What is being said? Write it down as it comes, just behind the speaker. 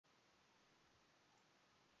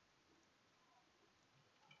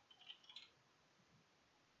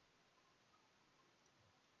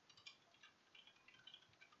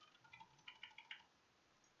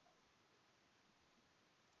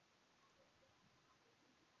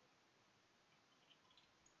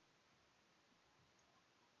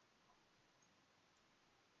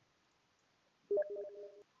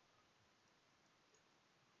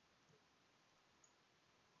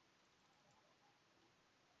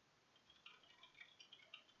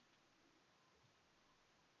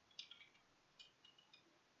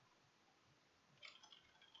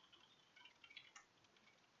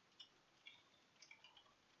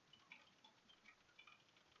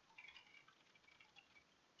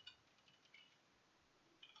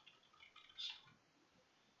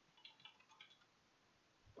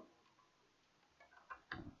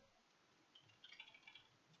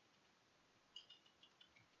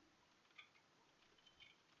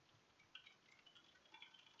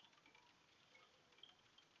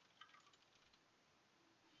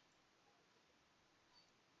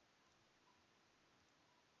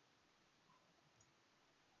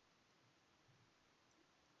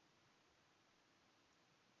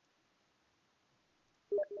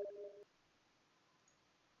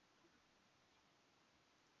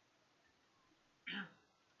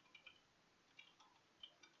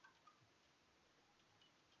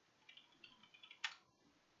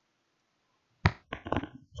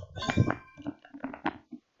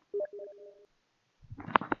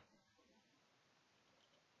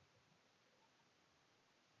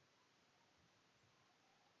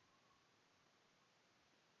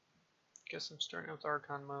Guess I'm starting out with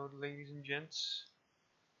Archon mode, ladies and gents.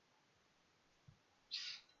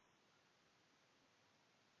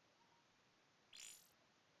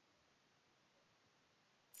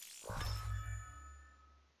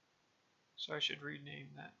 So I should rename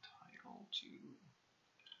that title to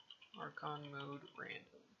Archon mode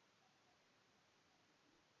random.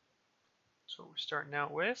 That's what we're starting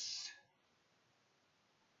out with.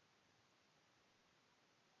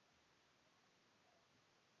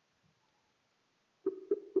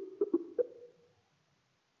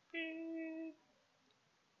 Beep.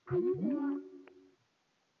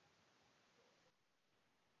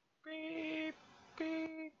 Beep,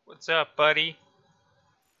 beep. What's up, buddy?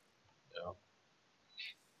 Yeah.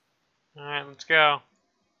 Alright, let's go.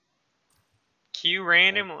 Q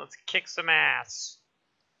random, let's kick some ass.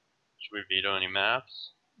 Should we veto any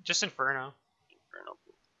maps? Just Inferno. Inferno.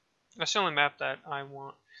 That's the only map that I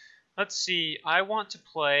want. Let's see, I want to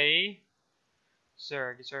play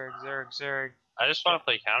Zerg. I just want to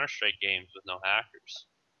play Counter-Strike games with no hackers.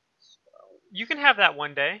 So, You can have that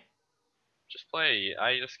one day. just play.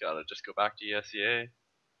 I just gotta go back to ESEA.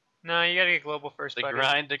 No, you gotta get global first, The buddy.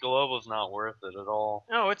 grind to global is not worth it at all.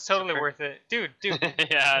 Oh, it's totally worth it. Dude.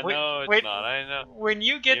 Yeah, no, it's not. I know. When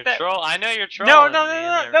you get You're that... I know you're No, trolling no, me and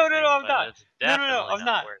I'm everything, not. but it's No, definitely I'm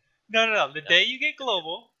not. worth it. No. The day you get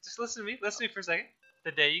global, just listen to me for a second.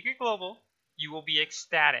 The day you get global, you will be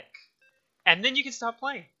ecstatic. And then you can stop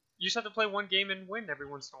playing. You just have to play one game and win every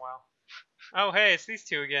once in a while. Oh, hey, it's these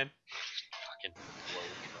two again. Fucking blow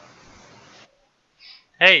truck.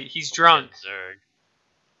 Hey, he's drunk. Zerg.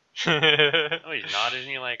 I No, he's not. Isn't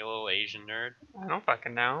he like a little Asian nerd? don't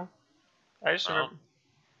fucking know. I just Oh. remember.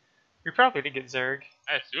 We probably did get Zerg.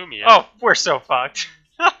 I assume he is. Oh, we're so fucked.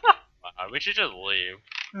 We should just leave.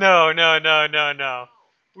 No.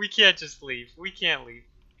 We can't just leave. We can't leave.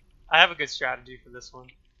 I have a good strategy for this one.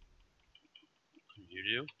 You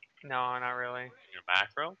do? No, not really. Your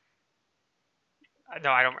macro?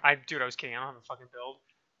 No, I don't. Dude, I was kidding. I don't have a fucking build.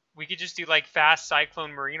 We could just do like fast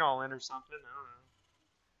Cyclone Marine all in or something. I don't know.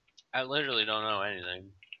 I literally don't know anything.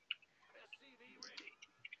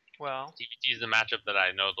 Well, TBT is the matchup that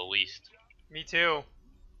I know the least. me too.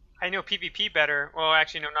 I know PvP better. Well,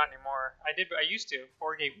 actually, no, not anymore. I used to.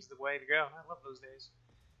 4-gate was the way to go. I love those days.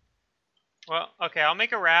 Well, okay, I'll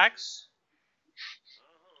make a Rax.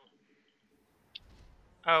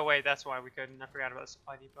 Oh, wait, that's why we couldn't. I forgot about the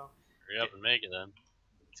supply depot. Hurry up and make it then.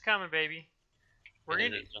 It's coming, baby. We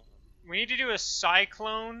need to do a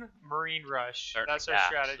Cyclone Marine Rush. Start That's the our gap,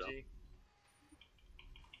 strategy.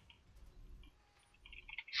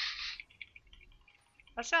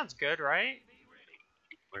 That sounds good, right?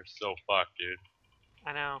 We're so fucked, dude.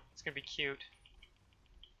 I know. It's gonna be cute.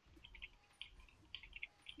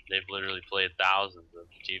 They've literally played thousands of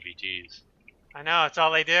TBTs. I know, it's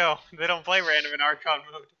all they do. They don't play random in Archon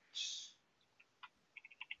mode.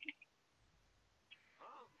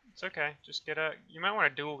 It's okay. Just get a... You might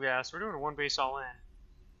want a dual gas. We're doing a one base all in.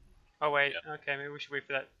 Oh, wait. Yep. Okay, maybe we should wait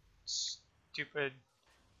for that stupid...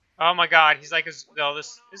 Oh my god, he's like... No,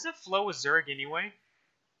 this... Isn't Flo a Zerg anyway?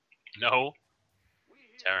 No.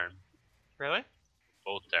 Terran. Really?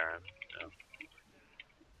 Both Terran. Yeah.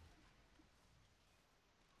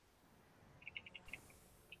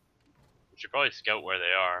 We should probably scout where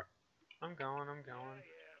they are. I'm going.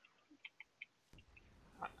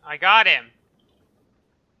 I got him!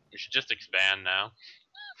 We should just expand now.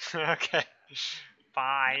 Okay.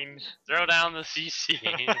 Fine. Throw down the CC.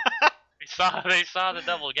 They saw the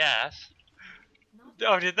double gas.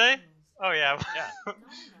 Oh, did they? Oh, yeah. Yeah.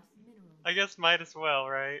 I guess might as well,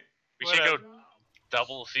 right? We should go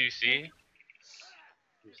double CC.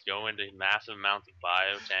 Just go into massive amounts of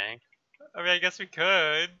bio tank. I mean, I guess we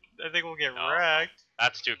could. I think we'll get wrecked.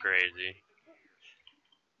 That's too crazy.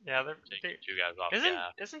 Yeah, they're... Taking two guys off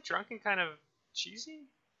gas. Isn't Drunken kind of cheesy?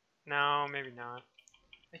 No, maybe not.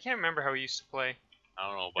 I can't remember how he used to play. I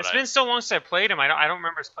don't know, but It's been so long since I played him. I don't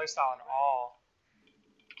remember his playstyle at all.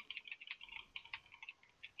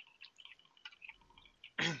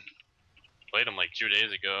 played him like 2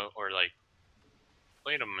 days ago, or like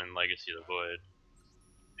played him in Legacy of the Void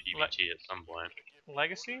PvT at some point.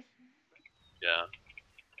 Legacy? Yeah.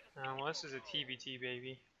 Oh, well, this is a TBT,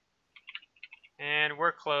 baby. And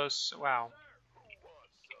we're close. Wow.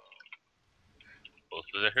 Both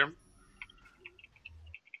position.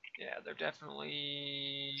 Yeah, they're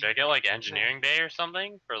definitely... Should I get like Engineering Bay or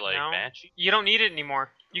something for like No. Banshee? You don't need it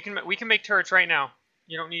anymore. We can make turrets right now.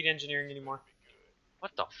 You don't need engineering anymore.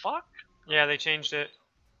 What the fuck? Yeah, they changed it.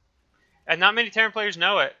 And not many Terran players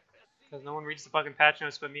know it. Because no one reads the fucking patch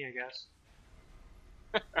notes but me, I guess.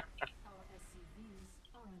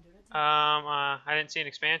 I didn't see an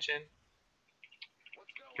expansion.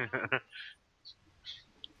 I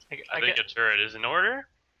think a turret is in order.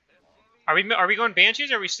 Are we going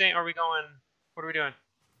Banshees? Or are we staying? Are we going? What are we doing?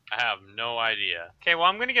 I have no idea. Okay, well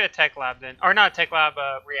I'm gonna get a tech lab then, or not a tech lab,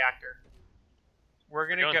 reactor. We're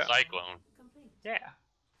gonna We're go. going Cyclone. Yeah.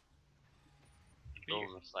 Building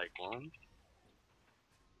a Cyclone.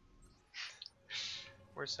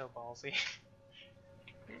 We're so ballsy.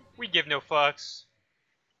 We give no fucks.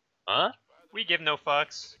 Huh? We give no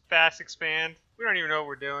fucks. Fast expand. We don't even know what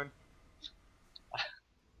we're doing.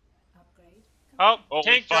 Oh, Holy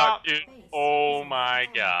tank fuck, drop. dude. Oh my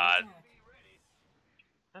god.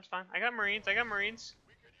 That's fine. I got Marines. I got Marines.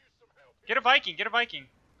 Get a Viking. Get a Viking.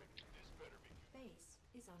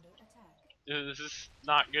 Dude, this is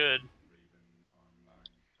not good.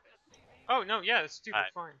 Oh no, yeah, that's super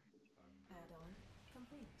fine.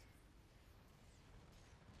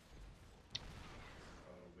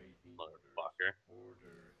 Motherfucker.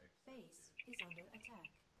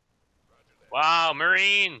 Wow,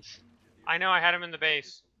 Marines! I know. I had him in the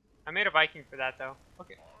base. I made a Viking for that though.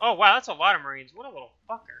 Okay. Oh wow, that's a lot of Marines. What a little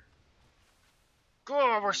fucker.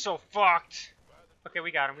 God, we're so fucked. Okay,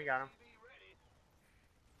 we got him. We got him.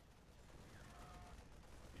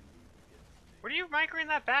 What are you microing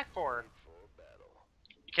that back for?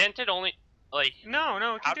 Can't it only, like... No,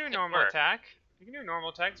 you how can do does it normal work? attack. You can do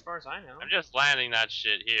normal attack as far as I know. I'm just landing that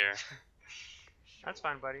shit here. That's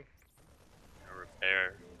fine, buddy.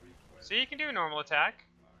 Repair. So you can do normal attack.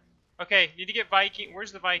 Okay, need to get Viking.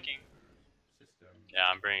 Where's the Viking? Yeah,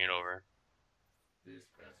 I'm bringing it over.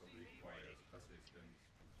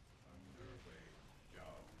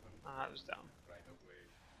 Oh, that was dumb.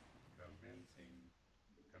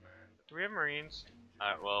 Do we have Marines?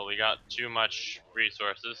 Alright, well, we got too much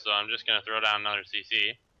resources, so I'm just gonna throw down another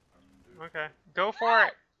CC. Okay. Go for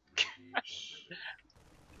it!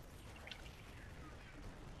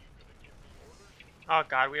 Oh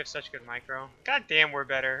god, we have such good micro. God damn, we're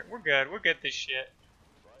better. We're good. We're good at this shit.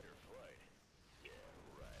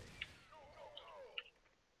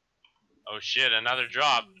 Oh shit, another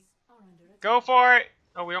drop. Go for it!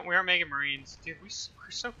 Oh, we aren't making Marines. Dude, we're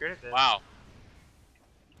so good at this. Wow.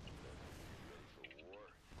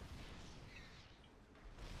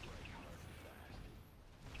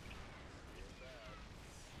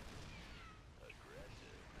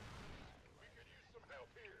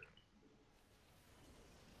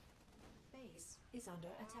 Is under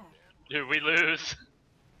attack. Dude, we lose.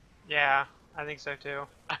 Yeah, I think so too.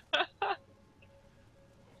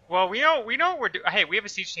 Well, we know what we're doing. Hey, we have a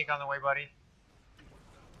siege tank on the way, buddy.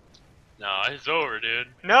 No, it's over, dude.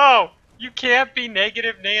 No! You can't be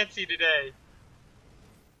negative Nancy today.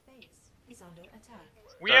 Base is under attack.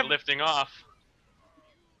 We Start have lifting off.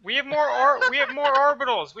 we have more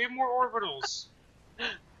orbitals. We have more orbitals.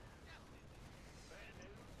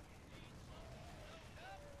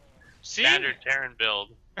 See? Standard Terran build.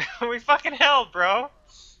 We fucking held, bro.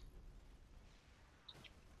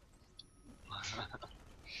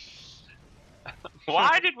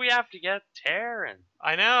 Why did we have to get Terran?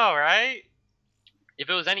 I know, right? If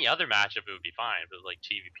it was any other matchup, it would be fine. If it was like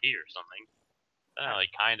TVP or something, then I like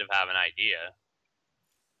kind of have an idea.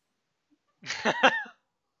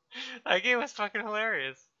 That game was fucking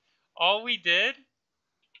hilarious. All we did?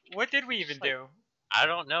 What did we even do? I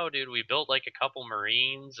don't know, dude. We built like a couple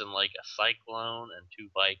Marines and like a Cyclone and 2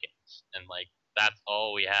 Vikings, and like that's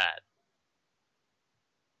all we had.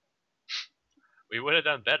 We would have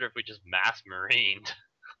done better if we just mass marined.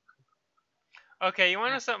 Okay, you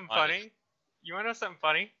want to know something funny? You want to know something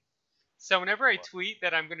funny? So whenever I tweet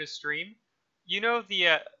that I'm going to stream, you know the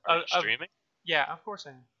Are you streaming? yeah, of course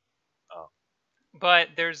I am. Oh.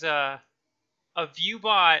 But there's a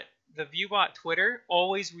viewbot. The viewbot Twitter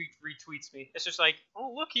always retweets me. It's just like,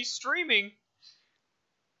 oh look, he's streaming. It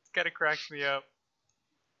kind of cracks me up.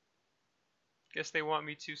 Guess they want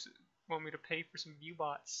me to pay for some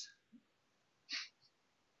viewbots.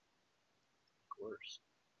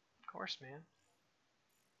 Of course, man.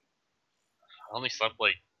 I only slept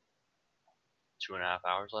like 2.5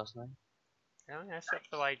 hours last night. Really? I slept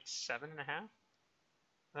for like 7.5.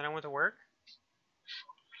 Then I went to work.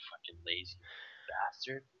 Fucking lazy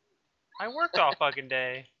bastard. I worked all fucking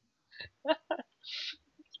day.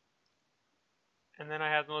 And then I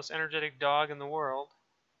had the most energetic dog in the world.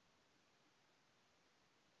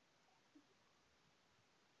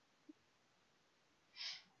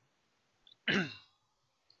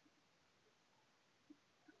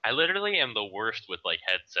 I literally am the worst with like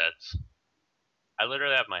headsets. I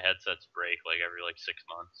literally have my headsets break like every like 6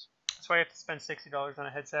 months. That's why you have to spend $60 on a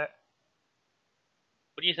headset.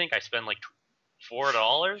 What do you think? I spend like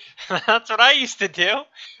 $4? That's what I used to do.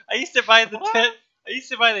 I used to buy the What? I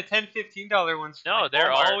used to buy the $10, $15 ones from No, like,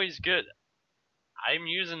 they're Walmart. always good. I'm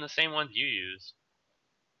using the same ones you use.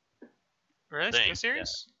 Really? Thing, Steel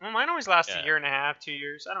series? Well, mine always last Yeah. a year and a half, 2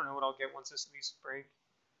 years. I don't know what I'll get once this lease break.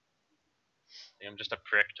 I'm just a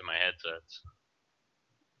prick to my headsets.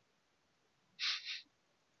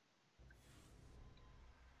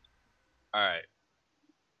 Alright.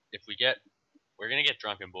 We're gonna get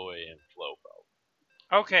Drunken Boy and Flow,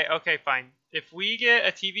 probably. Okay, fine. If we get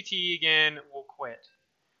a TBT again, we'll quit.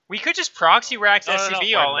 We could just proxy racks No,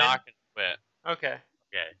 SCV we're all in. not gonna quit. Okay.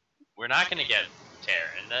 Okay. We're not gonna get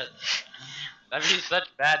Terran. That means such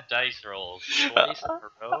bad dice rolls. Twice in a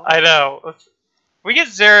row. I know. We get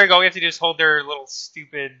Zerg, all we have to do is hold their little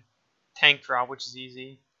stupid tank drop, which is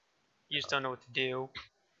easy. You just don't know what to do.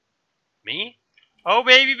 Me? Oh,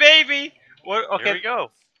 baby! What? Okay. Here we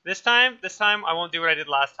go. This time I won't do what I did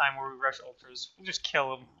last time where we rush ultras. We'll just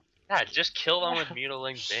kill them. Yeah, just kill them with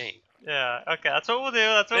Mutiling Bane. Yeah. Okay. That's what we'll do.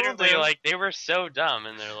 That's what we'll Literally, do. like, they were so dumb,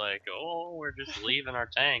 and they're like, oh, we're just leaving our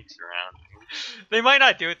tanks around. They might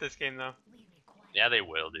not do it this game though. Yeah, they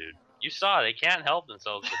will, dude. You saw, they can't help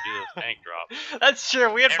themselves to do this tank drop. That's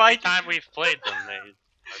true. We had Every Vikings, time we've played them, they are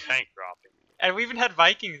tank dropping. and we even had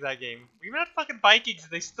Vikings that game. We even had fucking Vikings,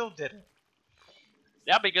 and they still did it.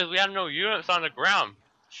 Yeah, because we had no units on the ground.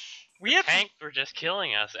 We had Tanks were just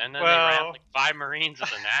killing us, and then they Well- ran like 5 Marines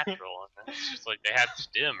as a natural, and it's just like they had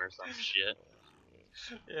stim or some shit.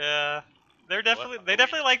 Yeah. They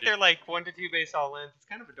definitely like their like 1 to 2 base all in. It's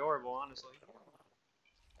kind of adorable, honestly.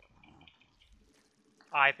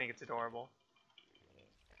 I think it's adorable.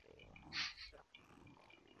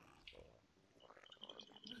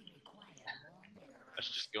 Let's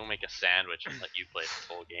just go make a sandwich and let you play the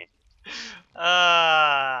full game.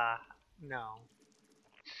 No.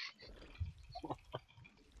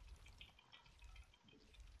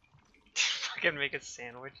 Fucking make a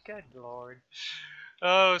sandwich. Good lord.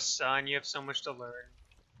 Oh, son, you have so much to learn.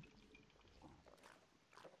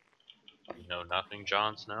 You know nothing,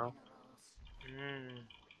 Jon Snow?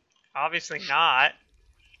 Obviously not.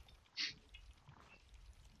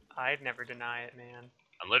 I'd never deny it, man.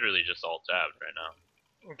 I'm literally just alt-tabbed right now.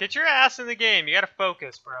 Well, get your ass in the game. You gotta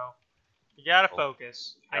focus, bro. You gotta Oh.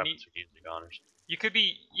 focus. I need. Easy honors. You could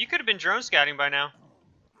have been drone scouting by now.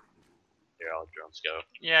 Here, I'll drone scout.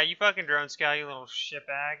 Yeah, you fucking drone scout, you little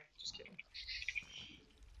shitbag. Just kidding.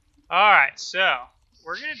 Alright, so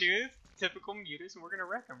we're gonna do typical mutas and we're gonna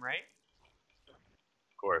wreck them, right?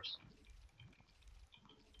 Of course.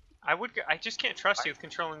 I just can't trust you with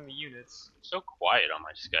controlling the units. So quiet on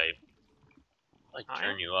my Skype. Like I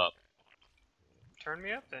turn am. you up. Turn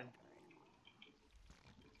me up then.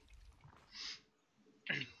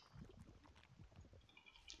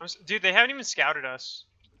 Dude, they haven't even scouted us.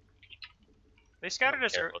 They scouted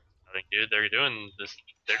us. Careful. I think, dude, they're doing this.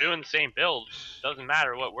 They're doing the same build. Doesn't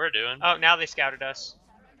matter what we're doing. Oh, now they scouted us.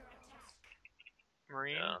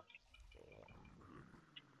 Marine. Yeah.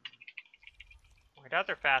 I doubt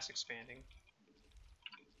they're fast expanding.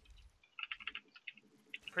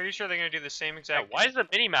 Pretty sure they're gonna do the same Yeah, exact. why is the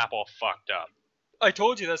minimap all fucked up? I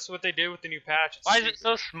told you that's what they did with the new patch. It's Why is it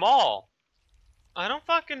so small? I don't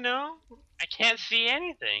fucking know. I can't see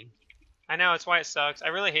anything. I know, it's why it sucks. I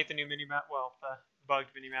really hate the new minimap. Well, the bugged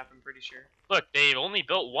minimap, I'm pretty sure. Look, they've only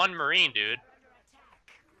built 1 Marine, dude.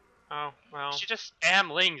 Oh, well. You should just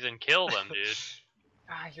spam lings and kill them, dude.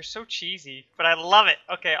 Ah, you're so cheesy. But I love it.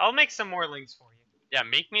 Okay, I'll make some more lings for you. Yeah,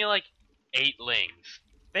 make me like 8 lings.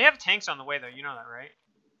 They have tanks on the way, though. You know that, right?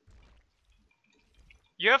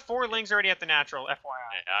 You have 4 lings already at the natural, FYI.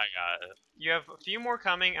 Yeah, I got it. You have a few more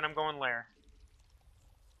coming, and I'm going lair.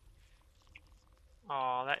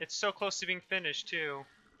 Oh, it's so close to being finished, too.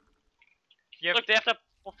 You have, Look, they have to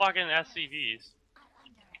pull fucking SCVs.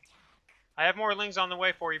 I have more lings on the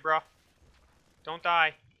way for you, bro. Don't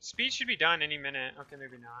die. Speed should be done any minute. Okay,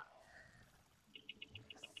 maybe not.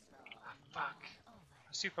 Ah, fuck.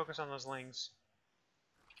 Let's do focus on those lings.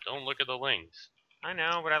 Don't look at the lings. I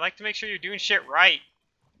know, but I like to make sure you're doing shit right.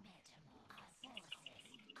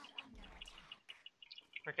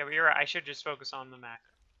 Okay, but you're right. I should just focus on the macro.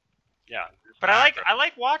 Yeah. But I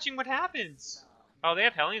like watching what happens. Oh, they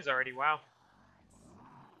have Hellions already. Wow.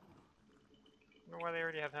 I wonder why they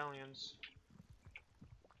already have Hellions.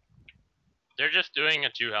 They're just doing a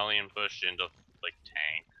 2 Hellion push into like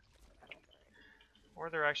tank. Or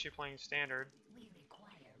they're actually playing standard.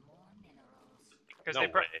 Because No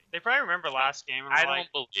way. they probably remember last game. And I were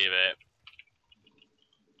like, don't believe it.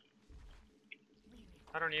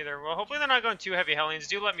 I don't either. Well, hopefully they're not going too heavy Hellions.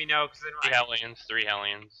 Do let me know, because then Three Hellions, 3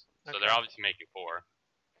 Hellions. So Okay. they're obviously making 4.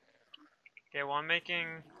 Okay, well I'm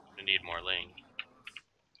making... We need more Ling.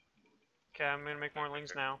 Okay, I'm gonna make more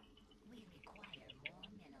Lings now.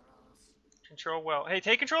 Control well. Hey,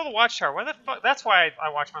 take control of the watchtower. Why the fuck? That's why I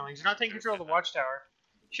watch my Lings. You're not taking control of the watchtower.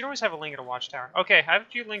 You should always have a Ling at a watchtower. Okay, I have a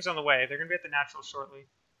few Lings on the way. They're gonna be at the natural shortly.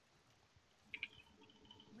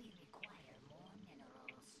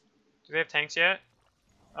 Do they have tanks yet?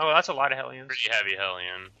 Oh, that's a lot of Hellions. Pretty heavy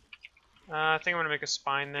Hellion. I think I'm gonna make a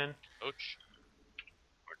spine then. Coach.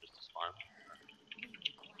 Or just a spawn.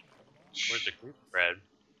 Where's the group spread?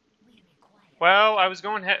 Well, I was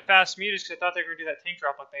going fast mutas because I thought they were gonna do that tank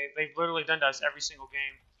drop like they've literally done to us every single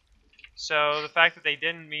game. So the fact that they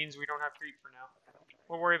didn't means we don't have creep for now.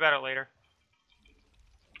 We'll worry about it later.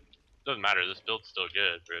 Doesn't matter, this build's still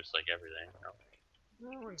good for just like everything.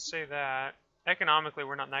 No. I wouldn't say that. Economically,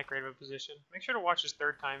 we're not in that great of a position. Make sure to watch his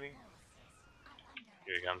third timing.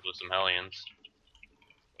 Here he comes with some Hellions.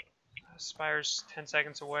 Spire's 10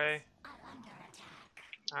 seconds away.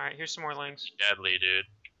 Alright, here's some more Lings. Deadly, dude.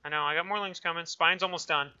 I know, I got more Lings coming. Spine's almost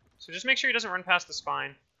done. So just make sure he doesn't run past the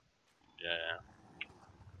spine. Yeah.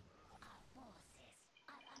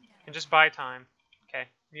 And just buy time. Okay,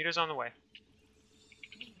 Muta's on the way.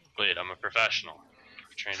 Wait, I'm a professional.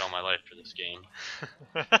 I've trained all my life for this game.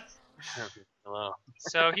 Hello.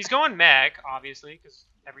 So he's going mech, obviously, because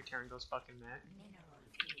every turn goes fucking mech.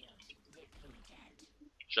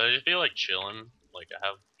 Should I just be like chilling? Like I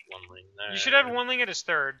have one Ling there. You should have one Ling at his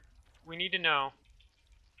third. We need to know.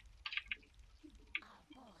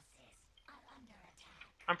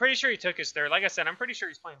 I'm pretty sure he took his third. Like I said, I'm pretty sure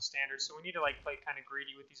he's playing standard, so we need to like play kind of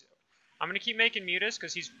greedy with these. I'm gonna keep making Mutas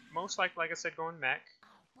because he's most likely, like I said, going mech.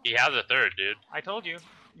 He has a third, dude. I told you.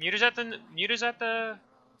 Muta's at the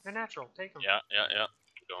natural. Take him. Yeah.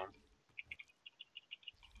 Keep going.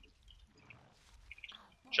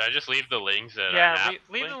 Should I just leave the Lings at Yeah,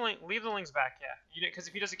 leave the Lings back. Yeah, because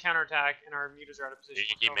if he does a counterattack and our Mutas are out of position.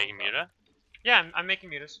 You keep making Muta? Yeah, I'm making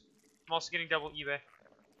Mutas. I'm also getting double eBay.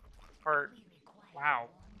 Or, wow,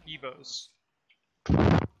 Ebos.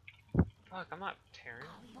 Fuck, I'm not tearing.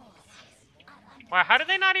 Wow, how did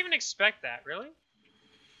they not even expect that? Really?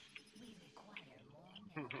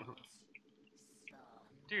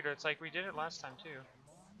 Dude, it's like we did it last time too.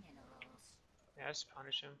 Yeah, just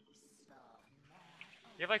punish him.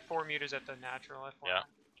 You have like 4 Mutas at the natural, FYI. Yeah,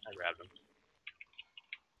 I grabbed him.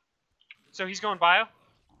 So he's going bio?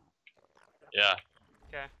 Yeah.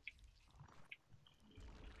 Okay.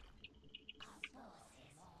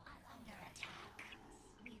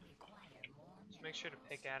 Just make sure to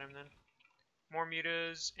pick at him then. More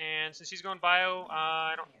Mutas, and since he's going bio,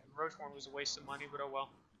 I don't. Roachhorn was a waste of money, but oh well.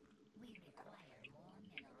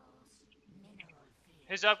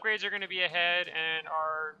 His upgrades are going to be ahead, and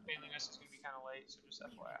our failing us is going to be kind of late, so just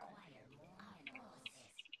FYI.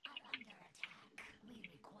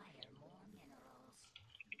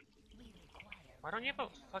 Why don't you have a...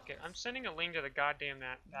 Fuck it, I'm sending a Ling to the goddamn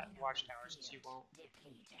that watchtower since you won't.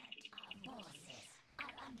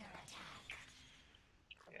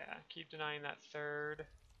 Yeah, keep denying that third.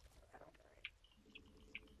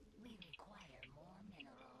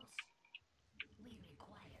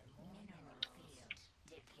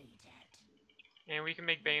 And we can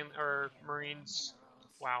make Bane or Marines.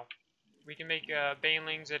 Wow. We can make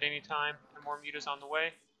Banelings at any time, and more Mutas on the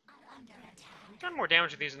way. You've done more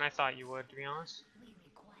damage with these than I thought you would, to be honest.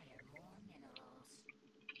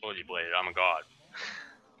 Holy blade, I'm a god.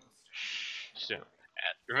 So,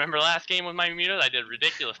 remember last game with my Mutas? I did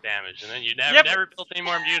ridiculous damage, and then you never built any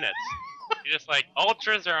more units. You're just like,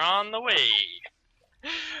 Ultras are on the way.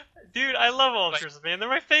 Dude, I love Ultras, man. They're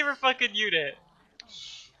my favorite fucking unit.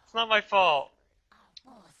 It's not my fault.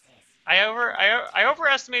 I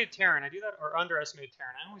overestimated Terran. I do that, or underestimated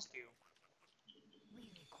Terran. I always do.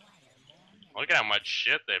 Look at how much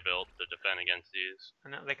shit they built to defend against these. I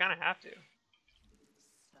know, they kind of have to.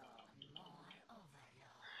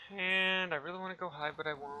 And I really want to go high, but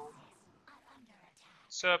I won't.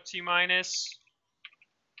 Sup, T minus.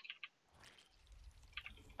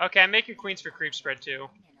 Okay, I'm making queens for creep spread too.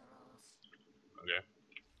 Okay.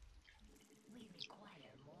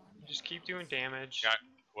 Just keep doing damage.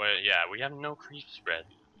 Well, yeah, we have no creep spread.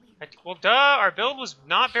 Well, duh, our build was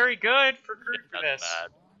not very good for creep for That's this.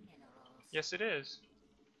 bad. Yes, it is.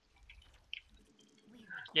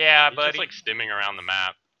 Yeah, He's buddy. just like stimming around the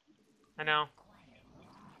map. I know.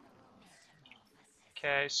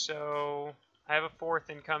 Okay, so I have a 4th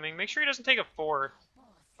incoming. Make sure he doesn't take a 4th.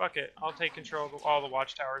 Fuck it, I'll take control of all the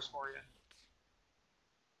watchtowers for you.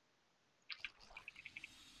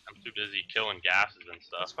 I'm too busy killing gases and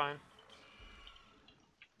That's stuff. fine.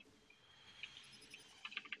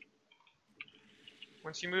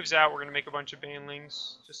 Once he moves out, we're gonna make a bunch of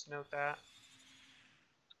banelings. Just note that.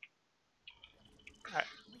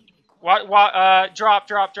 Alright. Drop.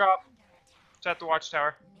 It's at the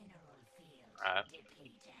watchtower. Alright.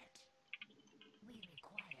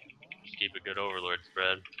 Just keep a good overlord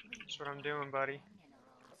spread. That's what I'm doing, buddy.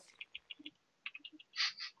 Is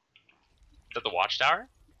that the watchtower?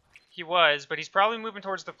 He was, but he's probably moving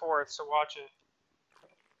towards the 4th, so watch it.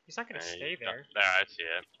 He's not gonna stay there. There, I see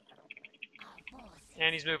it.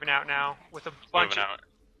 And he's moving out now with a bunch Moving of out.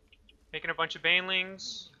 making a bunch of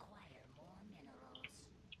banelings.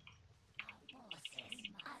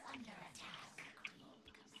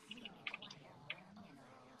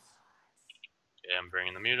 Yeah, I'm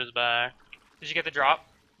bringing the mutas back. Did you get the drop?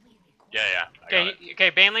 Yeah, I got it.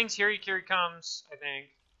 Okay, banelings, here he comes, I think.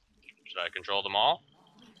 Should I control them all?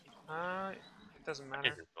 It doesn't I matter.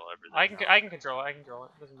 can control everything. I can control it.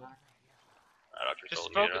 Doesn't matter. I'll control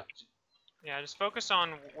Just the muta. focus. Yeah, just focus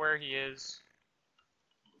on where he is.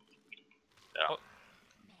 Yeah. Oh.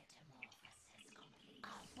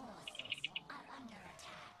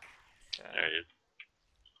 Okay. There he is.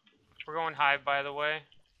 We're going hive, by the way.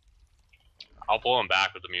 I'll pull him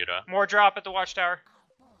back with the muta. More drop at the watchtower.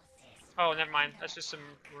 Oh, never mind. That's just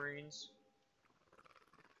some marines.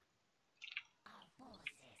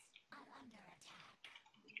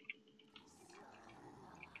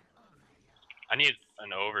 I need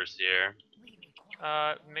an overseer.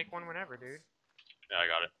 Make one whenever, dude. Yeah, I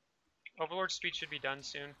got it. Overlord speed should be done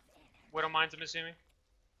soon. Widow mines, I'm assuming.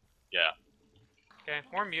 Yeah. Okay,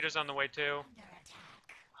 more mutas on the way too. Oh,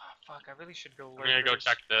 fuck, I really should go. I'm gonna go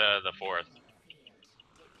check the 4th.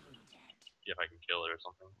 See if I can kill it or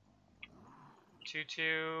something.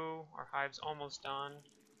 2-2. Our hive's almost done.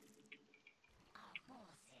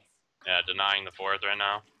 Yeah, denying the 4th right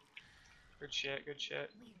now. Good shit, good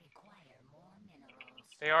shit.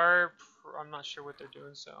 They are. I'm not sure what they're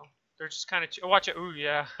doing, so. They're just kind of. Oh, watch it. Ooh,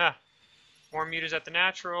 yeah. More mutas at the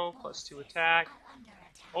natural, +2 attack.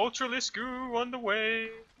 Ultralisk goo on the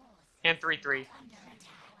way. And 3-3.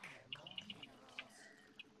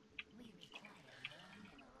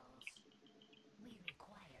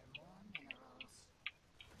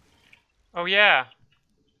 Oh, yeah.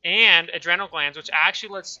 And adrenal glands, which actually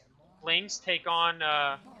lets Lings take on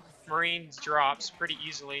Marines drops pretty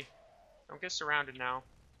easily. Don't get surrounded now.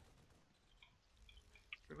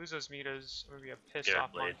 If we lose those mutas, I'm gonna be a pissed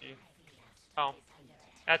off monkey. Oh,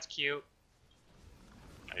 that's cute.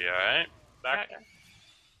 Are you alright? Back there?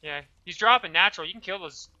 Yeah, he's dropping natural. You can kill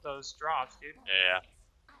those drops, dude. Yeah.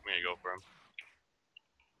 I'm gonna go for him.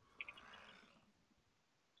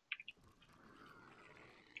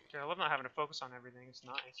 Okay, I love not having to focus on everything. It's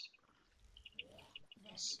nice.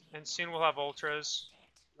 And soon we'll have ultras.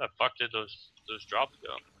 Where the fuck did those drops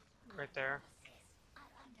go? Right there.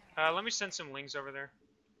 Let me send some lings over there.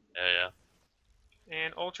 Yeah.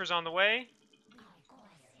 And ultras on the way.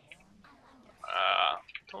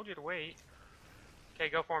 Told you to wait. Okay,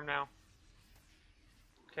 go for him now.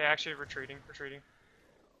 Okay, actually retreating.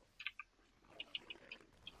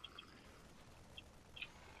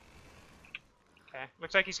 Okay,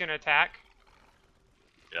 looks like he's gonna attack.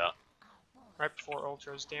 Yeah. Right before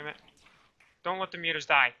ultras, damn it. Don't let the mutas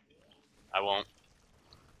die. I won't.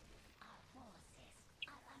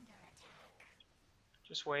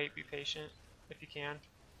 Just wait, be patient, if you can.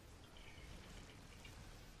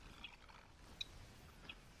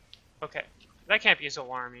 Okay, that can't be his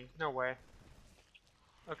whole army. No way.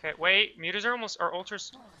 Okay, wait, mutas are almost, or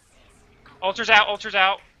ultras. Ultras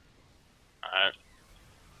out. Alright.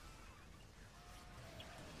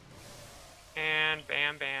 And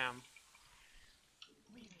bam, bam.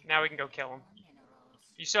 Now we can go kill him.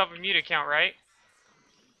 You still have a muta count, right?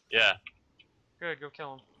 Yeah. Good, go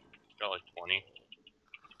kill him. Got like 20.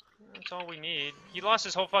 That's all we need. He lost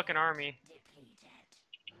his whole fucking army.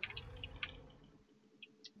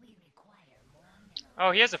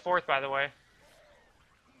 Oh, he has a 4th, by the way.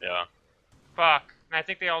 Yeah. Fuck. And I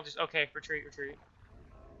think they all just... Okay, retreat.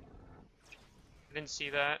 I didn't see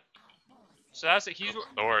that. So that's it. He's...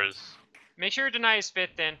 Thor's. Make sure to deny his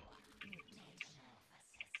 5th, then.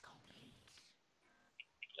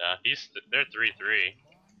 Yeah, they're 3-3.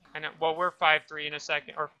 I know. Well, we're 5-3 in a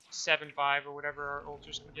second. Or 7-5, or whatever our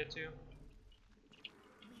ultras can get to.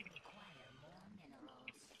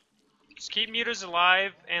 Just keep mutas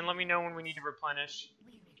alive, and let me know when we need to replenish.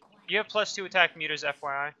 You have +2 attack mutas,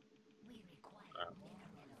 FYI.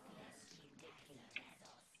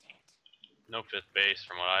 No 5th base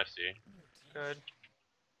from what I see. Good.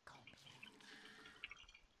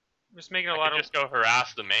 I'm just making a I lot could of... just go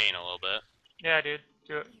harass the main a little bit. Yeah, dude.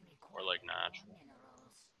 Do it. Or like natural.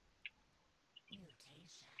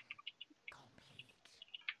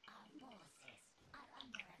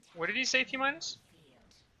 What did he say, T minus?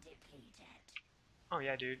 Oh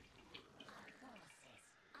yeah, dude.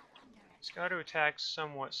 Just got to attack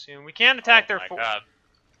somewhat soon. We can't attack their. Oh my god.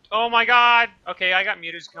 Oh my god! Okay, I got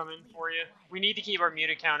mutas coming for you. We need to keep our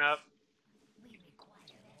muta count up.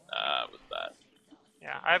 Was that?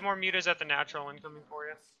 Yeah, I have more mutas at the natural incoming for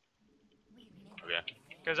you. Okay.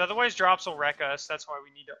 Because otherwise drops will wreck us. That's why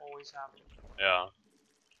we need to always have it. Yeah.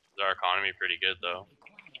 Is our economy pretty good though?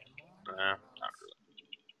 Not really.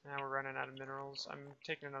 Now we're running out of minerals. I'm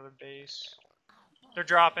taking another base. They're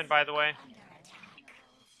dropping, by the way.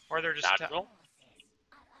 Or they're just... Natural?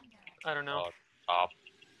 I don't know. Oh, top.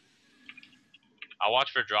 I'll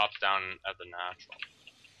watch for drops down at the natural.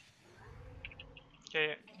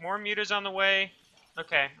 Okay, more mutas on the way.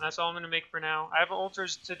 Okay, that's all I'm going to make for now. I have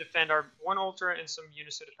ultras to defend our... One ultra and some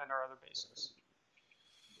units to defend our other bases.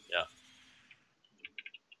 Yeah.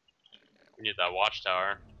 We need that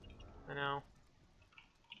watchtower. I know.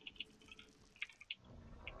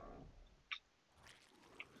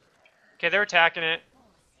 Okay, they're attacking it.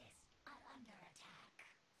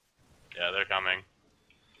 Yeah, they're coming.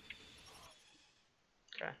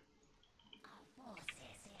 Okay.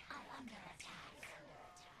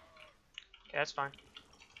 Okay, that's fine.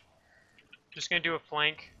 Just gonna do a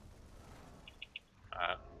flank.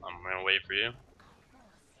 I'm gonna wait for you.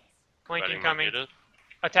 Flank Ready, incoming. Marquita?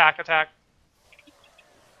 Attack, attack.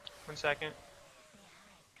 1 second.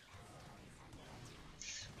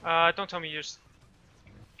 Don't tell me you just...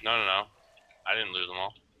 No. I didn't lose them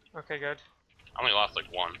all. Okay, good. I only lost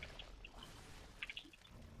like one.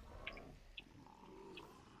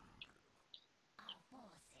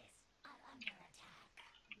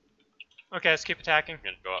 Okay, let's keep attacking. I'm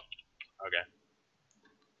gonna go up. Okay.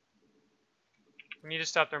 We need to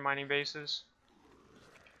stop their mining bases.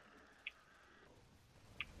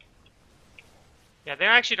 Yeah, they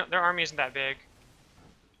actually don't... Their army isn't that big.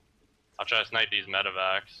 I'll try to snipe these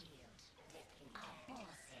medevacs.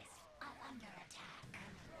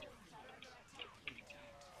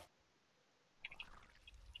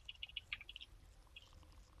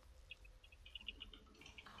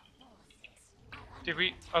 Did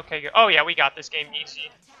we... Okay, good. Oh yeah, we got this game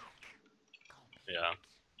easy. Yeah.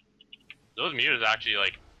 Those mutas actually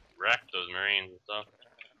like wrecked those marines and stuff.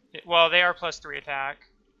 Well, they are +3 attack.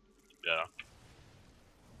 Yeah.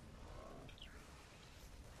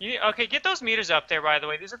 Okay, get those meters up there, by the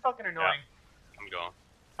way. These are fucking annoying. I'm going.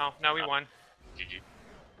 Oh, now we won. GG.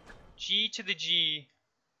 G to the G.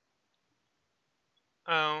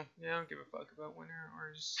 Oh, yeah, I don't give a fuck about winner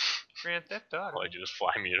or just Grand Theft Auto. All I do is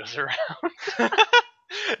fly mutas around.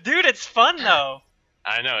 Dude, it's fun though.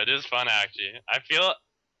 I know, it is fun actually. I feel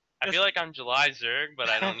like I'm July Zerg, but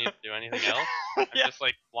I don't need to do anything else. I'm Yeah. just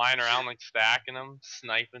like flying around, like stacking them,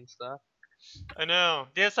 sniping stuff. I know.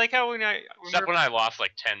 Yeah, it's like how when Except when I lost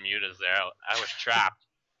like 10 mutas there, I was trapped.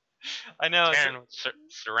 I know. Terran was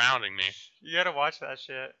surrounding me. You gotta watch that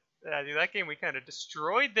shit. Yeah, dude, that game we kind of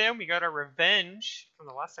destroyed them. We got our revenge from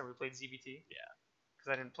the last time we played ZBT. Yeah.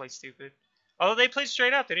 Because I didn't play stupid. Although they played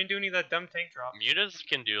straight up. They didn't do any of that dumb tank drop. Mutas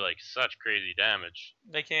can do like such crazy damage.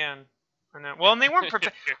 They can. I know. Well, and they weren't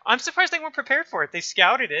prepared. I'm surprised they weren't prepared for it. They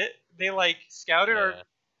scouted it. They like scouted our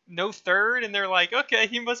no third, and they're like, okay,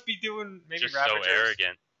 he must be doing maybe just so Ravagers.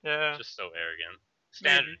 arrogant. Yeah. Just so arrogant.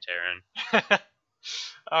 Standard Terran.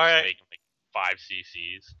 All right. Making like 5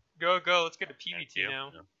 CCs. Go. Let's get to Thank PVT you.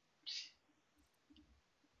 now.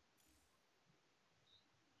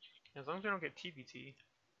 As long as we don't get TBT.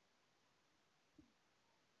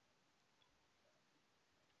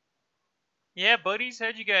 Yeah, buddies,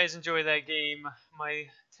 how'd you guys enjoy that game, my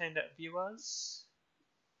 10 viewers?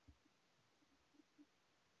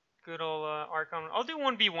 Good old Archon. I'll do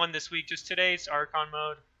 1v1 this week, just today's Archon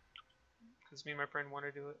mode. Because me and my friend want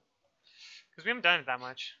to do it. Because we haven't done it that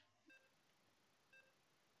much.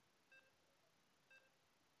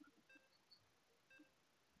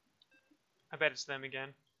 I bet it's them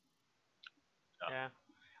again. Yeah.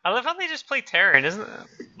 I love how they just play Terran, isn't it?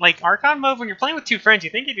 Like, Archon mode, when you're playing with 2 friends, you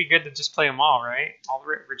think it'd be good to just play them all, right? All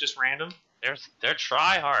just random. They're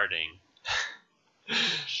tryharding.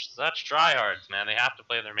 Such tryhards, man. They have to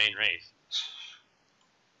play their main race.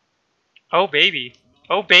 Oh, baby.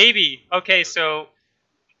 Oh, baby. Okay, so...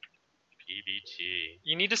 PBT.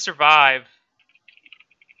 You need to survive.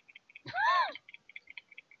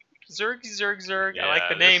 Zerg. Yeah, I like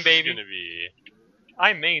the name, baby. This is gonna be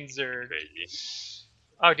I main Zerg. crazy.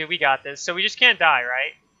 Oh, dude, we got this. So we just can't die,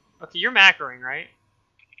 right? Okay, you're macroing, right?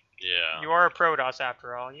 Yeah. You are a Protoss,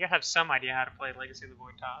 after all. You gotta have some idea how to play Legacy of the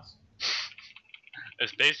Void Toss.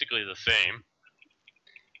 It's basically the same.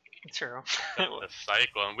 True. The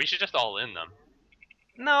Cyclone. We should just all in them.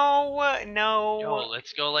 No, Yo, no.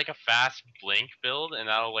 let's go like a fast blink build, and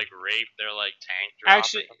that'll like rape their like tank drop or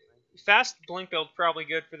Actually, something. fast blink build probably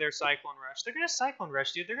good for their Cyclone Rush. They're gonna Cyclone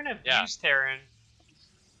Rush, dude. They're gonna Yeah. abuse Terran.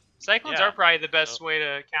 Cyclones Yeah. are probably the best So- way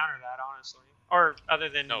to counter that, honestly. Or other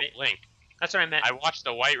than No, blink. that's what I meant. I watched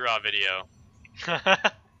the White Raw video.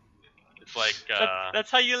 It's like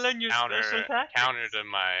that's how you learn your special tactics. counter to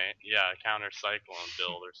my counter cyclone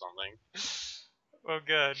build or something. Oh,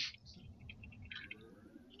 good.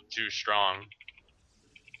 Too strong.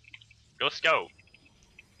 Go scout.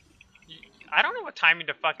 I don't know what timing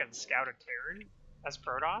to fucking scout a Terran as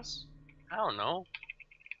Protoss. I don't know.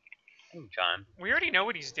 Anytime. We already know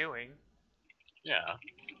what he's doing. Yeah.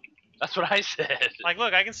 That's what I said. Like,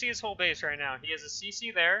 look, I can see his whole base right now. He has a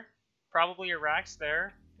CC there, probably a Rax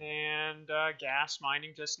there, and gas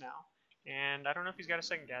mining just now. And I don't know if he's got a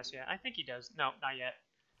second gas yet. I think he does. No, not yet.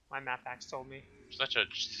 My map packs told me. Such a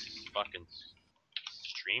fucking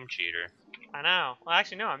stream cheater. I know. Well,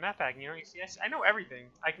 actually, no, I'm map packing. You know, you see, I know everything.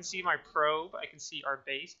 I can see my probe. I can see our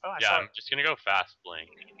base. Oh, I Yeah, saw I'm just gonna go fast blink.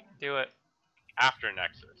 Do it. After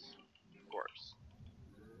Nexus, of course.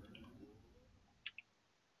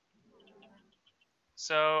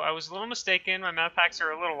 So I was a little mistaken. My map packs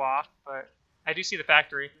are a little off, but I do see the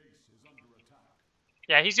factory.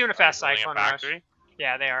 Yeah, he's doing a fast Building a cyclone rush. factory?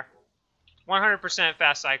 Yeah, they are. 100%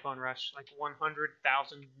 fast cyclone rush, like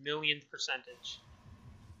 100,000 millionth percentage.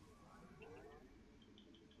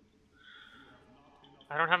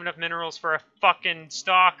 I don't have enough minerals for a fucking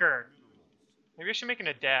stalker. Maybe I should make an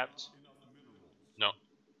adept. No.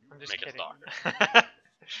 I'm just Make a kidding. stalker.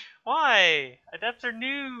 Why? Adepts are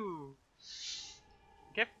new.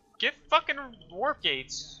 Get fucking warp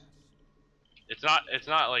gates. It's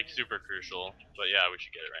not like super crucial, but yeah, we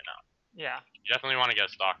should get it right now. Yeah. You definitely want to get a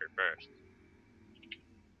stalker first.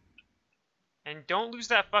 And don't lose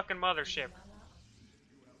that fucking mothership.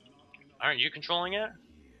 Aren't you controlling it?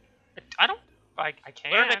 I don't. I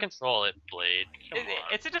can. Learn to control it, Blade. Come on.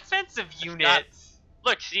 It's a defensive unit. not-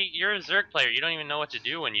 Look, see, you're a Zerg player. You don't even know what to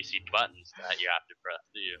do when you see buttons that you have to press,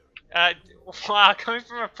 do you? Wow, coming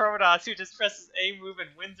from a Protoss who just presses A move and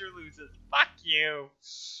wins or loses. Fuck you.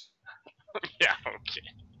 Yeah,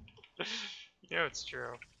 okay. You know it's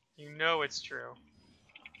true. You know it's true.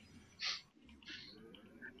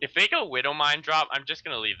 If they go Widow Mine drop, I'm just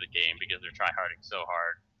gonna leave the game because they're tryharding so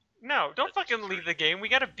hard. No, don't fucking leave the game. We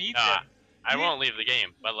gotta beat them. I won't leave the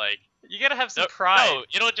game, but like... You gotta have some No, pride. no,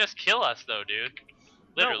 it'll just kill us though, dude.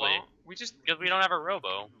 No, it Literally. won't. We just. Because we don't have a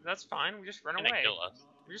robo. That's fine. We just run It's gonna away. kill us.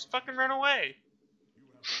 We just fucking run away.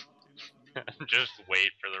 Just wait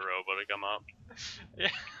for the robo to come up. Yeah.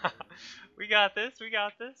 We got this. We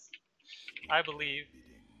got this. I believe.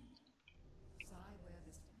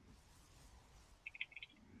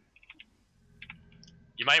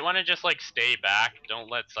 You might want to just like stay back. Don't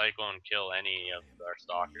let Cyclone kill any of our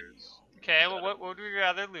stalkers. Okay, well, what would we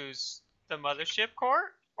rather lose? The mothership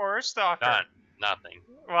core or a stalker? None. Nothing.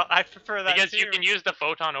 Well, I prefer that Because too. you can use the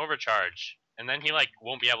photon overcharge, and then he like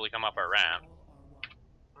won't be able to come up our ramp.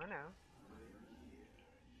 I know.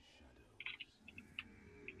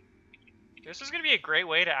 This is gonna be a great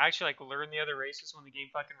way to actually like learn the other races when the game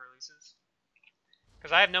fucking releases.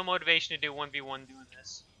 Because I have no motivation to do 1v1 doing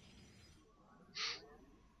this.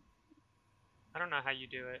 I don't know how you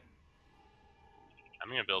do it. I'm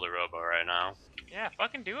gonna build a robo right now. Yeah,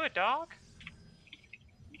 fucking do it, dog.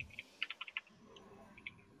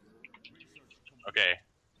 Okay.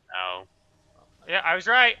 Now, Yeah, I was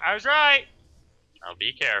right. I was right. now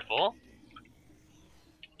be careful.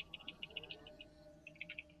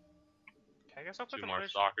 Okay, I guess I'll put 2 the more mother.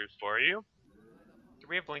 stalkers for you. Do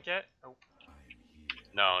we have blink yet? Nope.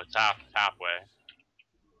 No, it's halfway.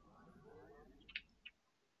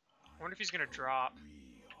 I wonder if he's gonna drop.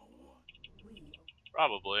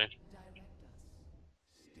 Probably.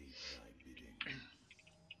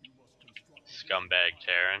 Scumbag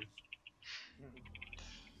Terran.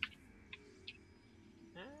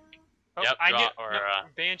 Oh, Yep, I knew. drop or, No,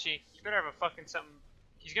 Banshee. You better have a fucking something.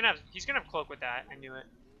 He's gonna have cloak with that. I knew it.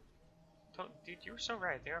 Dude, you were so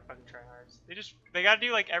right. They are fucking tryhards. They gotta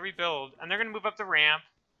do like every build, and they're gonna move up the ramp.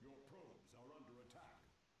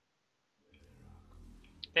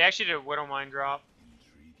 They actually did a Widow Mine drop.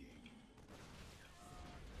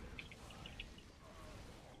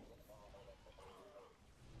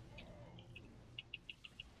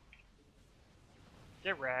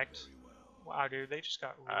 Get wrecked. Wow, dude, they just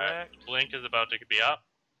got Alright, wrecked. Blink is about to be up.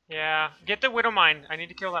 Yeah, get the Widow Mine. I need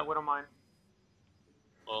to kill that Widow Mine.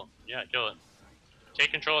 Well, yeah, kill it.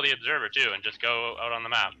 Take control of the observer too, and just go out on the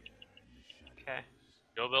map. Okay.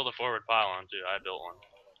 Go build a forward pylon too. I built one.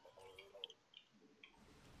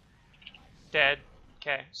 Dead.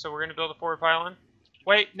 Okay, so we're gonna build a forward pylon.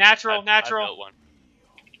 Wait, natural. I built one.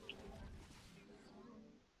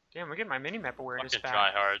 Damn, we're getting my mini-map awareness Fucking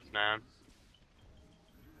back. tryhards, man.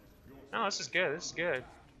 No, this is good. This is good.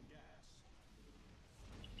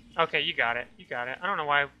 Okay, you got it. You got it. I don't know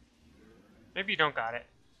why. Maybe you don't got it.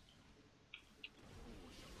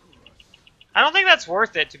 I don't think that's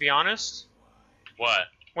worth it, to be honest. What?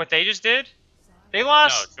 What they just did? They No,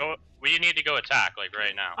 lost. go. We need to go attack, like,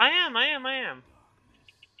 right now. I am.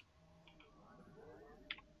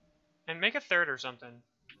 And make a third or something.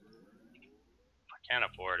 I can't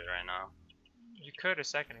afford it right now. You could a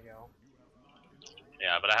second ago.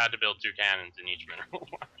 Yeah, but I had to build 2 cannons in each mineral.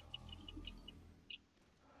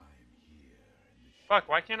 Fuck,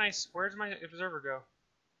 why can't I... Where's my observer go?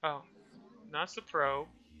 Oh. No, it's the probe.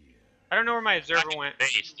 I don't know where my observer went.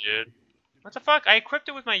 Base, dude. What the fuck? I equipped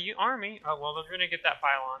it with my army. Oh, well, they're gonna get that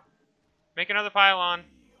pylon. Make another pylon.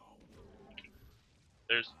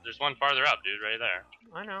 There's one farther up, dude, right there.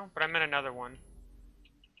 I know, but I meant another one.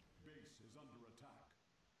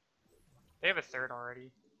 They have a third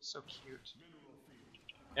already. So cute.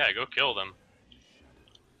 Yeah, go kill them.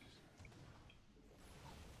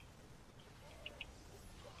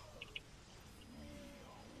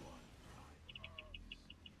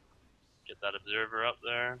 Get that observer up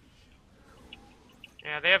there.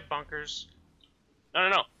 Yeah, they have bunkers.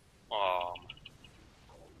 No. Oh.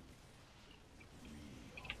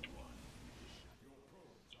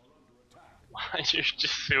 Why you're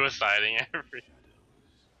just suiciding every?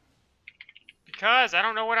 Because I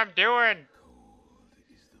don't know what I'm doing.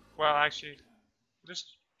 Well, actually,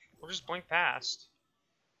 we'll just blink past.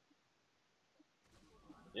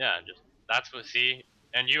 Yeah, just that's what. See,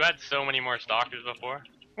 and you had so many more stalkers before.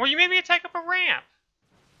 Well, you made me attack up a ramp.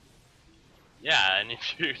 Yeah, and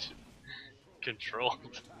if you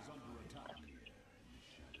controlled.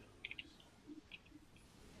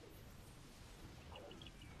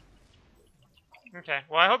 Okay,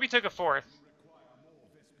 well, I hope you took a fourth.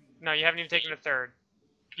 No, you haven't even taken a third.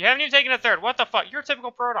 You haven't even taken a third. What the fuck? You're a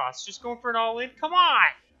typical Protoss. Just going for an all-in? Come on!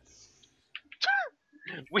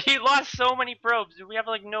 We lost so many probes. We have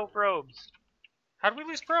like no probes. How did we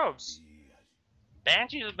lose probes?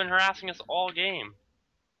 Banshees have been harassing us all game.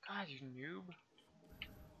 God, you noob.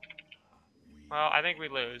 Well, I think we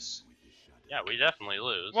lose. Yeah, we definitely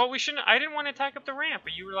lose. Well, we shouldn't... I didn't want to attack up the ramp,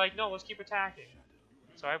 but you were like, no, let's keep attacking.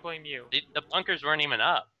 So I blame you. The bunkers weren't even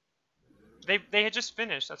up. They had just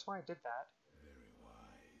finished. That's why I did that.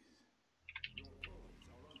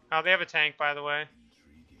 Oh, they have a tank, by the way.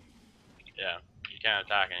 Yeah, you can't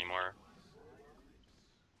attack anymore.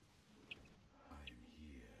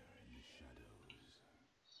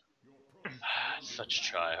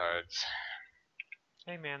 Such tryhards.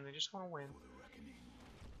 Hey, man, they just want to win.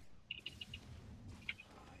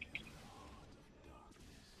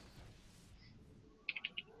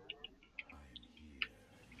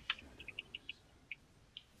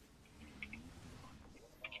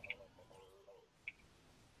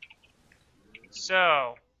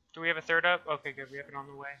 So, do we have a third up? Okay, good. We have it on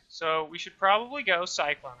the way. So, we should probably go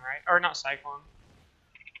Cyclone, right? Or not Cyclone.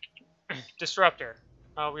 Disruptor.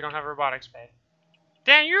 Oh, we don't have robotics pay.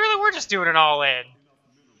 Damn, you really were just doing it all in.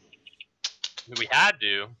 We had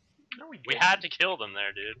to. No, we We didn't. had to kill them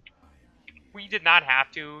there, dude. We did not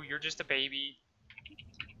have to. You're just a baby.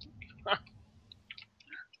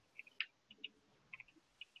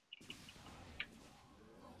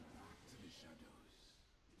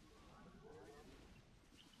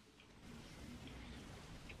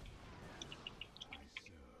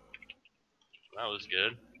 That was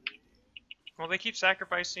good. Well, they keep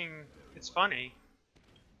sacrificing. It's funny.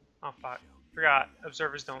 Oh, fuck. Forgot.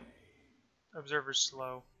 Observers don't. Observers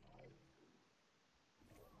slow.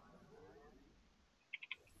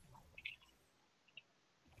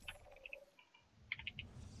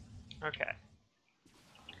 Okay.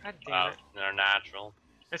 God damn Wow, it. they're natural.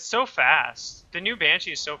 It's so fast. The new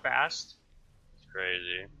Banshee is so fast. It's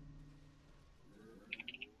crazy.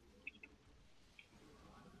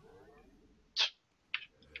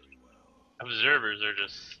 Observers are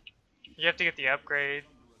just You have to get the upgrade,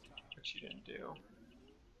 which you didn't do.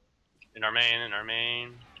 in our main, in our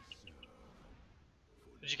main.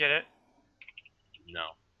 Did you get it? No.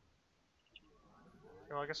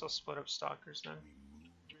 Okay, well, I guess I'll split up stalkers then.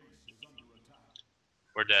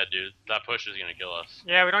 We're dead, dude. That push is gonna kill us.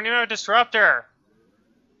 Yeah, we don't even have a disruptor.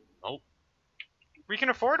 Nope. We can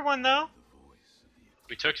afford one though.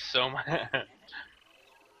 We took so much.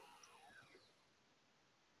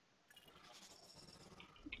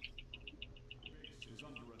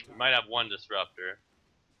 We might have one disruptor.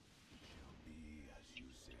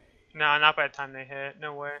 No, not by the time they hit.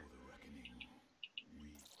 No way.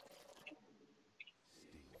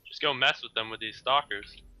 Just go mess with them with these stalkers.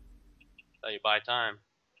 That's how you buy time.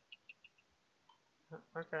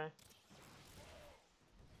 Okay.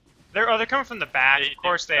 They're coming from the back. They Of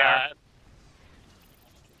course do they are. that.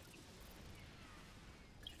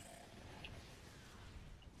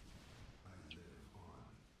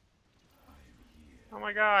 Oh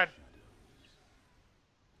my god.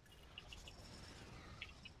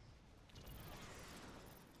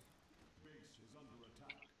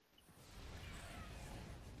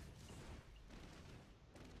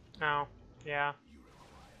 No. Yeah.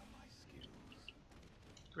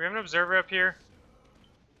 Do we have an observer up here?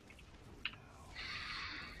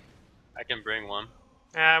 I can bring one.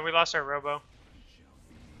 We lost our robo.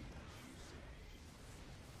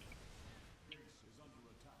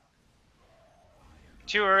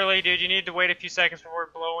 Too early, dude. You need to wait a few seconds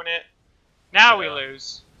before blowing it. Now we Yeah.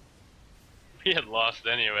 lose. We had lost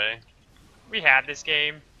anyway. We had this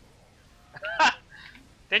game.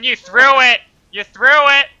 Then you threw it! You threw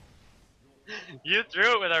it! You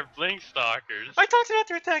threw it with our blink stalkers. I talked about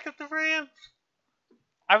the attack of the ramp.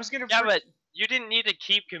 I was gonna. Yeah, but you didn't need to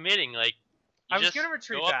keep committing. Like, you I was just gonna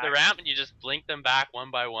retreat go up the back. ramp and you just blink them back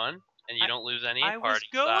one by one, and you don't lose any I was party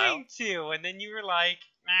going style. to, and then you were like,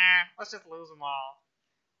 "Nah, let's just lose them all."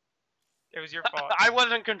 It was your fault. I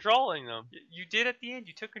wasn't controlling them. You did at the end.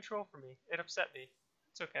 You took control from me. It upset me.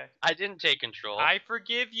 It's okay. I didn't take control. I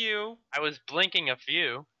forgive you. I was blinking a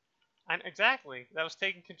few. Exactly. That was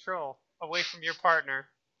taking control away from your partner.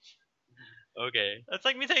 Okay. That's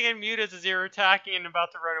like me taking mutas as you're attacking and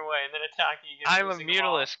about to run away, and then attacking again. I'm a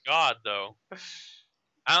mutalist god, though.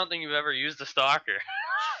 I don't think you've ever used a stalker.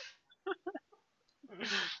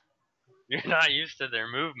 You're not used to their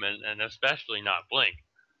movement, and especially not blink.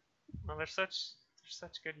 Well, they're such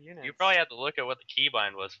good units. You probably have to look at what the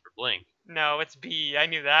keybind was for blink. No, it's B. I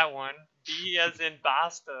knew that one. B as in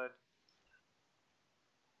bastard.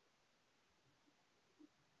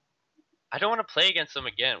 I don't want to play against them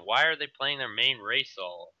again. Why are they playing their main race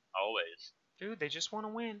always? Dude, they just want to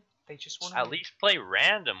win. They just want to win. At least play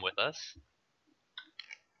random with us.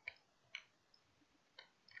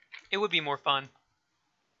 It would be more fun.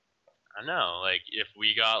 I know, like if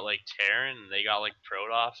we got like Terran and they got like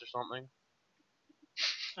Protoss or something.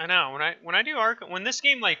 I know. When I do Archon, when this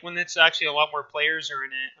game, like when it's actually a lot more players are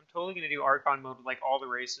in it, I'm totally gonna do Archon mode with like all the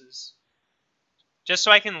races, just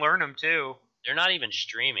so I can learn them too. They're not even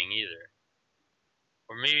streaming either.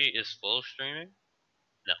 Or maybe is full streaming?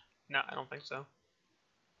 No, I don't think so.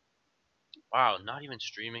 Wow, not even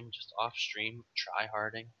streaming, just off stream,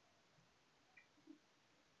 try-harding.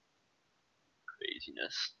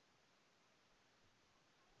 Craziness.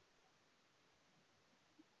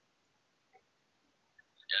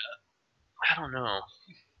 Yeah, I don't know.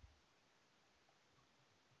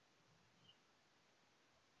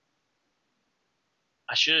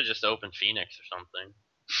 I should have just opened Phoenix or something.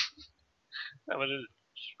 That would have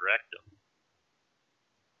just wrecked them.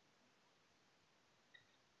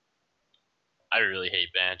 I really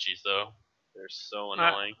hate Banshees though. They're so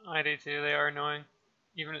annoying. I do too. They are annoying.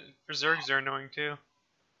 Even Berserks are annoying too.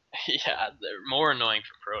 Yeah, they're more annoying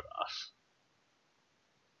for Protoss.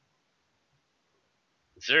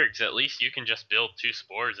 Zergs, at least you can just build 2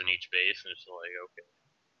 spores in each base, and it's like, okay.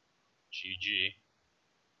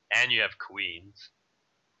 GG. And you have queens.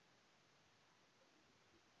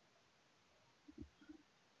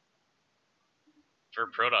 For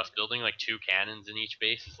Protoss, building like 2 cannons in each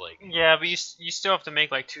base is like... Yeah, but you still have to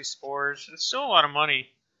make like 2 spores. It's still a lot of money,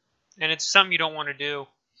 and it's something you don't want to do.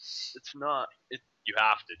 It's not... You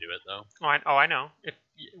have to do it, though. I know. If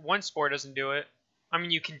 1 spore doesn't do it, I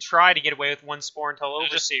mean, you can try to get away with 1 spore until They're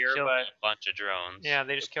just Overseer, killing but a bunch of drones. yeah,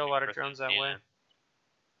 they just kill a lot of drones that way.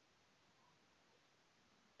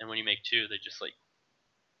 And when you make 2, they just like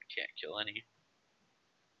can't kill any.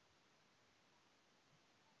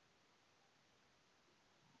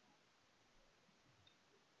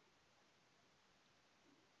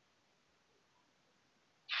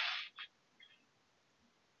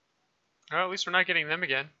 Well, at least we're not getting them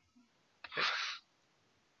again.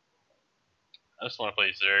 I just want to play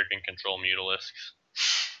Zerg and control Mutalisks.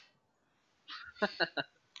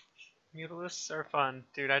 Mutalisks are fun.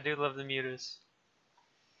 Dude, I do love the mutas.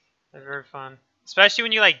 They're very fun. Especially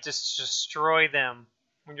when you like just destroy them.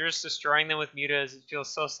 When you're just destroying them with mutas, it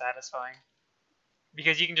feels so satisfying.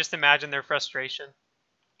 Because you can just imagine their frustration.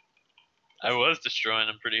 I was destroying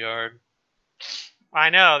them pretty hard. I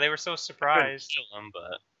know, they were so I couldn't surprised. kill them,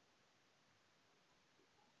 but...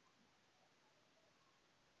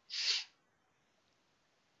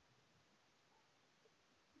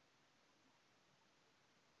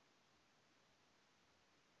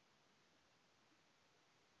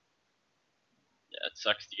 Yeah, It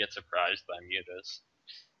sucks to get surprised by mutas.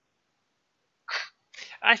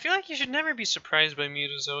 I feel like you should never be surprised by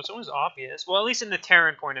mutas, though. It's always obvious. Well, at least in the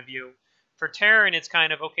Terran point of view. For Terran, it's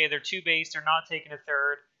kind of, okay, they're 2 base, they're not taking a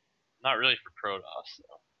third. Not really for Protoss,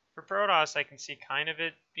 though. For Protoss, I can see kind of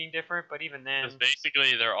it being different, but even then... Because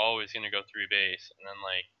basically, they're always going to go 3 base, and then,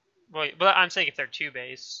 like... Well, but I'm saying if they're 2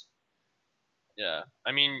 base. Yeah.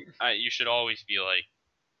 I mean, you should always be, like,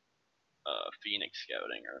 Phoenix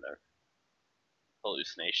scouting or whatever.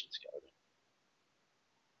 Hallucination scouting.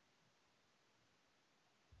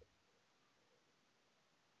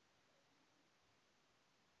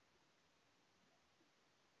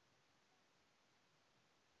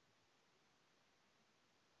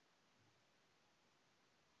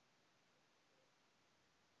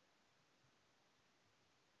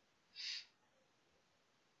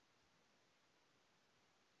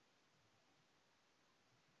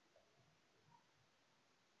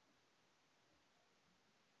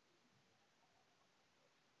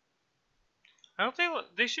 I hope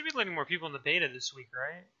they should be letting more people in the beta this week,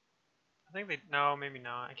 right? I think they... No, maybe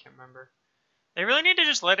not. I can't remember. They really need to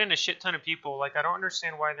just let in a shit ton of people. Like, I don't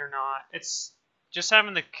understand why they're not. It's just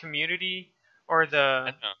having the community or I don't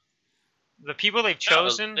know. the people they've No,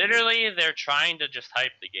 chosen. literally, they're trying to just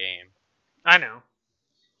hype the game. I know.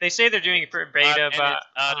 They say they're doing it for beta, but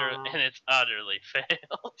and it's utterly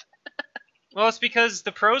failed. well, it's because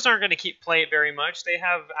the pros aren't going to keep play it very much. They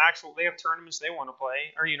have tournaments they want to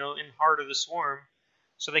play, or in Heart of the Swarm,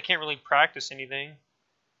 so they can't really practice anything.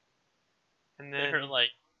 And then They're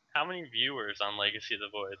like, how many viewers on Legacy of the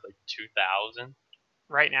Void? Like 2,000?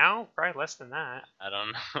 right now, probably less than that. I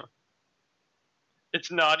don't know.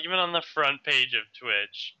 It's not even on the front page of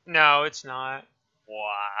Twitch. No, it's not.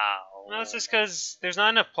 Wow. No, it's just because there's not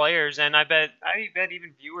enough players, and I bet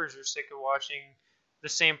even viewers are sick of watching the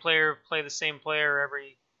same player play the same player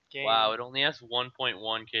every game. Wow, it only has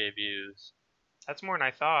 1.1k views. That's more than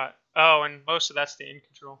I thought. Oh, and most of that's the in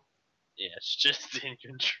control. Yeah, it's just in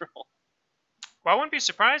control. Well, I wouldn't be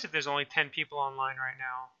surprised if there's only 10 people online right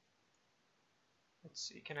now. Let's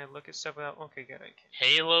see, can I look at stuff without... Okay, good, I can.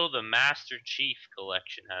 Halo the Master Chief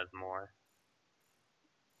Collection has more.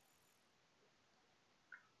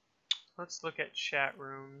 Let's look at chat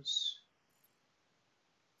rooms.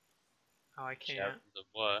 Oh, I can't. Chat rooms of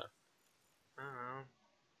what? I don't know.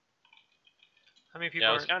 How many people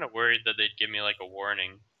Yeah, I was kind of worried that they'd give me like a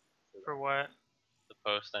warning. For what? The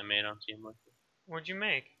post I made on Team Liquid. What'd you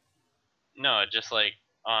make? No, just like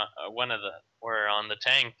one of the... Or on the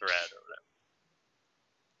Tang thread or whatever.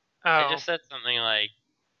 Oh. I just said something like,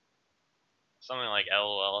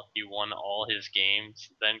 LOL, he won all his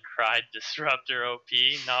games, then cried Disruptor OP,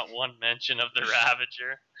 not one mention of the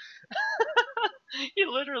Ravager. He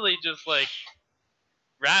literally just like,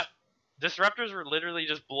 Disruptors were literally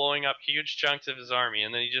just blowing up huge chunks of his army,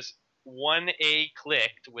 and then he just 1A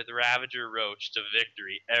clicked with Ravager Roach to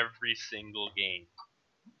victory every single game.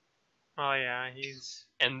 Oh yeah, he's...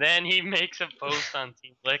 And then he makes a post on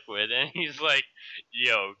Team Liquid, and he's like,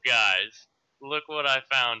 yo, guys, look what I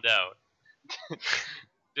found out.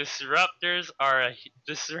 Disruptor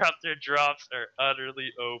drops are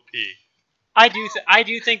utterly OP. I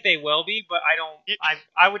do think they will be, but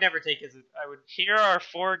I would never take as I would. Here are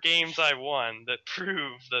 4 games I won that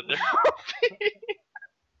prove that they're OP.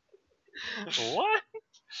 What?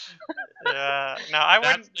 No, I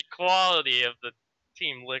wouldn't. That's the quality of the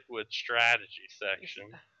Team Liquid strategy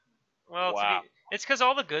section. Well, wow. It's because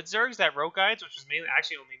all the good Zergs that wrote guides, which was mainly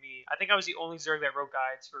actually only me. I think I was the only Zerg that wrote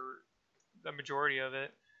guides for the majority of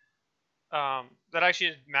it. That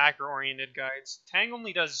actually did macro-oriented guides. Tang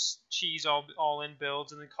only does cheese all-in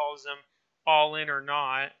builds and then calls them all-in or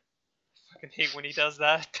not. I fucking hate when he does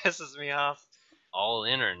that. It pisses me off. All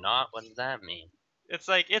in or not? What does that mean? It's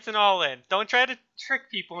like, it's an all-in. Don't try to trick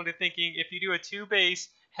people into thinking if you do a 2-base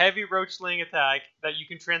heavy roach slaying attack that you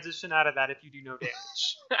can transition out of that if you do no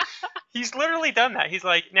damage. He's literally done that. He's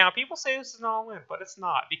like, now people say this is an all-in, but it's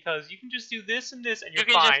not, because you can just do this and this and you're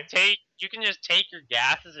fine. You can just take your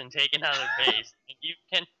gases and take another base, and you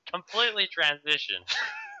can completely transition.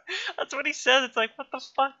 That's what he says. It's like, what the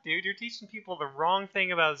fuck, dude? You're teaching people the wrong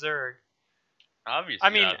thing about Zerg. Obviously,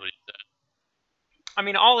 that's what he said. I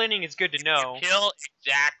mean, all-inning is good to know. If you kill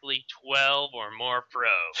exactly 12 or more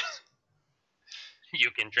pros,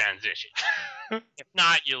 you can transition. If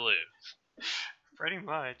not, you lose. Pretty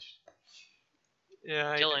much.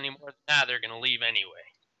 Yeah. Kill any more than that, they're gonna leave anyway.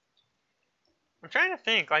 I'm trying to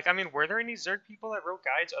think. Like, I mean, were there any Zerg people that wrote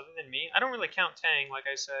guides other than me? I don't really count Tang, like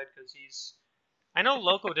I said, because he's... I know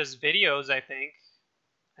Loco does videos, I think.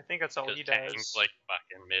 I think that's all he does. Tang's like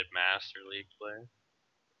fucking mid-master league player.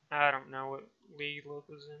 I don't know what league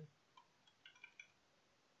Loco's in.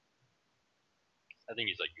 I think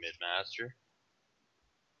he's like mid-master.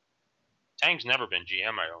 Tang's never been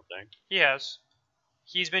GM, I don't think. He has.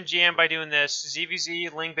 He's been GM by doing this.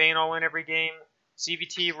 ZVZ, Ling Bane all in every game.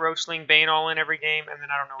 ZVT, Roach, Ling Bane all in every game. And then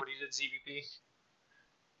I don't know what he did, ZVP.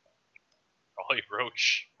 Probably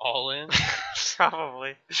Roach all in.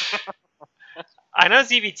 Probably. I know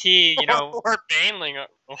ZVT, you know. or Baneling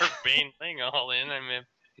all in. I mean,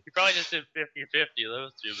 he probably just did 50-50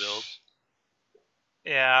 those two builds.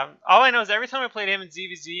 Yeah. All I know is every time I played him in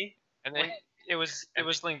ZVZ, And then, it was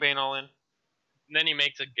Ling Bane all in. and then he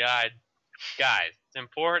makes a guide. Guys, it's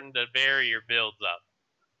important to vary your builds up.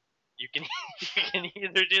 You can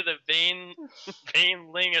either do the Bane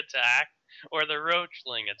Ling attack or the Roach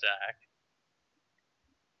Ling attack.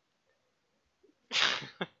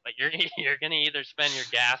 Like you're gonna either spend your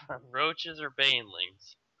gas on roaches or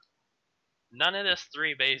banelings. None of this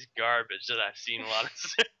 3-base garbage that I've seen a lot of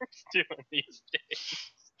Zergs doing these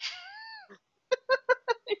days.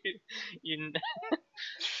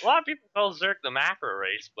 A lot of people call Zerg the macro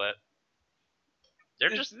race, but they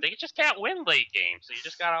just can't win late games, so you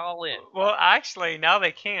just gotta all in. Well, actually, now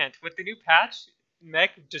they can't. With the new patch,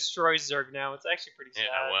 Mech destroys Zerg now. It's actually pretty sad.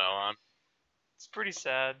 Yeah, well, it's pretty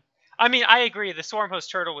sad. I mean, I agree. The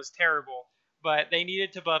Swarmhost Turtle was terrible, but they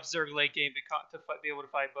needed to buff Zerg late game to be able to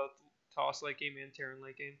fight both Toss late game and Terran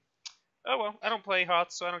late game. Oh well, I don't play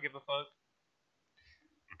HOTS, so I don't give a fuck.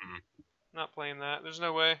 Not playing that. There's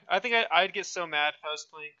no way. I think I'd get so mad if I was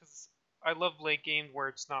playing, because I love late game where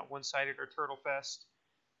it's not one-sided or Turtle Fest.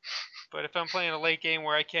 But if I'm playing a late game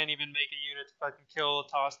where I can't even make a unit to fucking kill a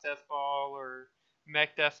Toss Death Ball or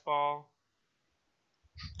Mech Death Ball,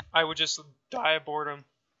 I would just die of boredom.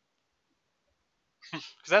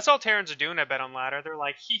 Because that's all Terrans are doing, I bet, on ladder. They're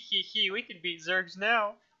like, hee, we can beat Zergs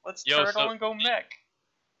now. Let's turtle and go mech.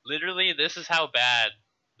 Literally, this is how bad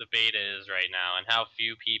the beta is right now and how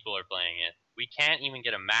few people are playing it. We can't even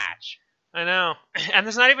get a match. I know. And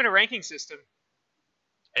there's not even a ranking system.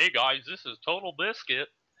 Hey guys, this is Total Biscuit.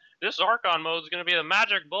 This Archon mode is going to be the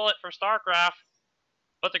magic bullet for StarCraft.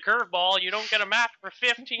 But the curveball, you don't get a match for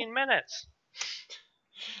 15 minutes.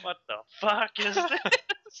 What the fuck is this?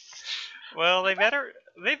 Well, they better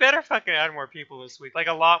fucking add more people this week. Like,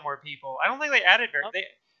 a lot more people. I don't think they added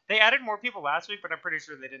they added more people last week, but I'm pretty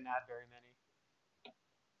sure they didn't add very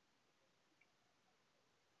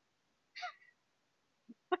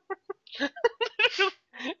many.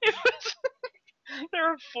 There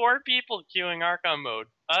were 4 people queuing Archon mode.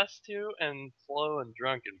 Us 2 and Flo and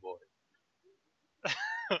Drunken Boy.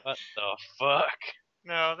 What the fuck?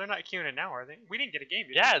 No, they're not queuing it now, are they? We didn't get a game,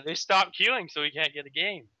 did Yeah, they stopped queuing so we can't get a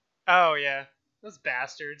game. Oh, yeah. Those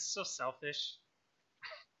bastards. So selfish.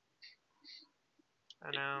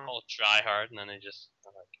 I know. They all try hard and then they just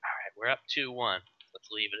are like, alright, we're up 2-1. Let's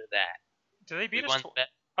leave it at that. Did they beat us? That.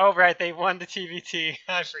 Oh, right, they won the TVT.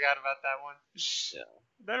 I forgot about that one. Yeah.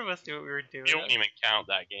 None of us knew what we were doing. You don't even count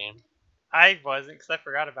that game. I wasn't, because I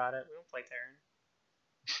forgot about it. We don't play Terran.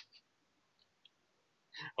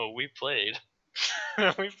 Oh, we played.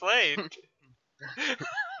 We played.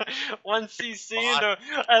 1 CC into...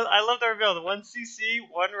 I love our build. 1 CC,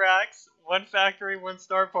 1 Rax, 1 Factory, 1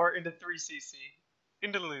 Starport into 3 CC.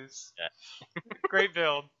 Into loose. Yeah. Great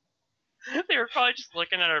build. They were probably just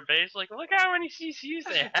looking at our base like, look how many CCs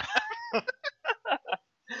they have.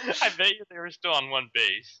 I bet you they were still on 1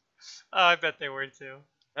 base. Oh, I bet they were too.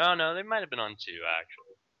 Oh no, they might have been on 2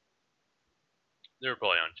 actually. They were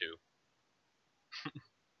probably on 2.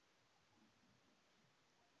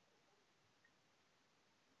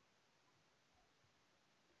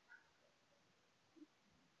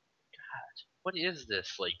 God, what is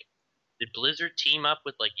this? Like, did Blizzard team up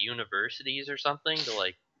with like universities or something to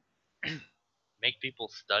like make people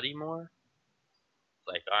study more? It's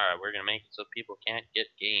like, alright, we're gonna make it so people can't get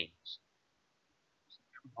games.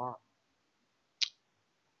 Come on.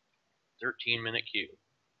 13-minute queue.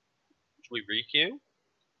 Should we re-queue?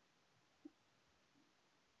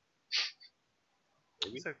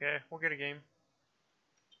 Maybe? It's okay. We'll get a game.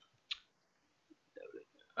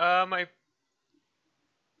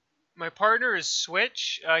 My partner is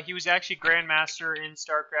Switch. He was actually Grandmaster in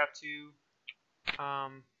StarCraft 2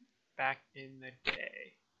 back in the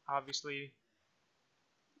day. Obviously.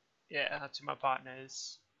 Yeah, that's who my partner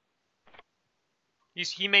is.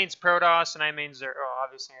 He mains Protoss and I main Zerg. Oh,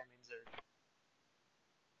 obviously I main Zerg.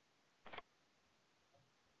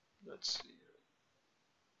 Let's see.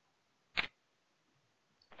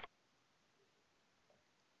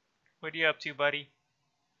 What are you up to, buddy?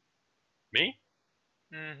 Me?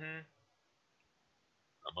 Mm-hmm.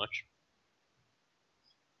 Not much.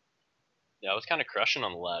 Yeah, I was kind of crushing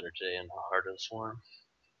on the ladder today in the Heart of the Swarm.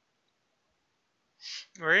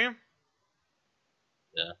 Were you?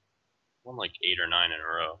 Yeah. Won like 8 or 9 in a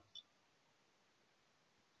row.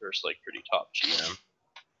 First, like, pretty top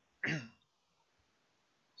GM.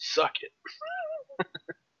 Suck it.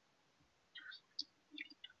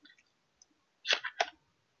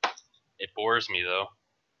 It bores me, though.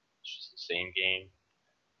 It's just the same game.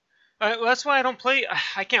 Well, that's why I don't play.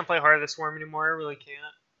 I can't play Heart of the Swarm anymore. I really can't.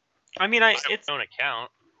 I mean, I have it's my own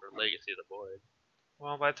account for Legacy of the Void.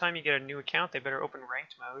 well. By the time you get a new account, they better open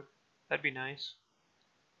ranked mode. That'd be nice.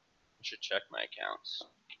 I should check my accounts.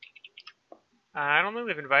 I don't know if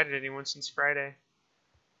they've invited anyone since Friday.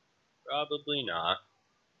 Probably not.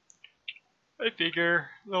 I figure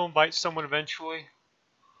they'll invite someone eventually.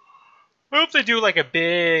 I hope they do like a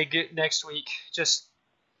big next week. Just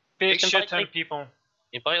big Just shit invite, ton like- of people.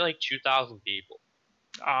 Invite like 2,000 people.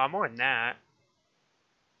 More than that.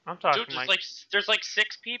 I'm Dude, talking there's like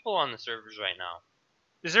 6 people on the servers right now.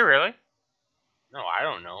 Is there really? No, I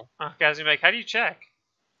don't know. Oh, guys, be like, how do you check?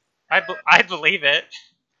 I'd believe it.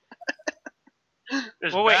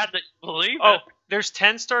 There's Well, wait. bad that believe Oh, it. there's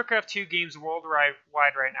 10 StarCraft 2 games worldwide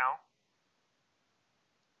right now.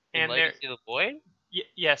 In And there, Legacy of the Void?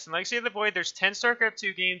 yes, in Legacy of the Void, there's 10 StarCraft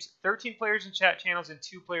 2 games, 13 players in chat channels, and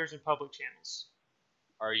 2 players in public channels.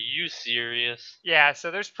 Are you serious? Yeah,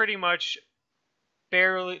 so there's pretty much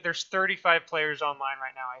there's 35 players online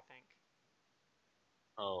right now, I think.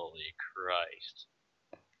 Holy Christ.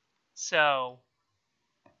 So,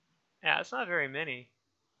 yeah, it's not very many.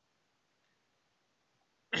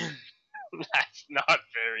 That's not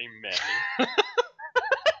very many.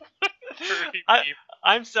 30 I- people.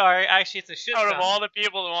 I'm sorry, actually, it's a shit Out ton. of all the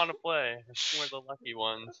people that want to play, we're the lucky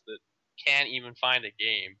ones that can't even find a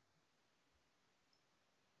game.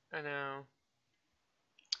 I know.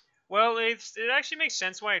 Well, it actually makes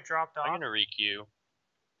sense why it dropped off. I'm gonna requeue.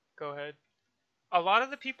 Go ahead. A lot of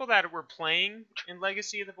the people that were playing in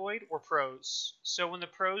Legacy of the Void were pros. So when the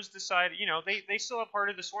pros decided, they still have Heart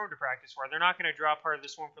of the Swarm to practice for. They're not going to drop Heart of the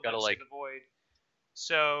Swarm for Gotta, Legacy like, of the Void.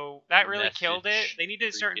 So that really killed it. message They need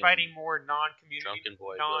to start freaking inviting more non-community, Drunken Void,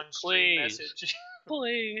 like, non-stream please. message.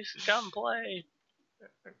 Please, come play.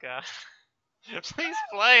 Oh, God. Please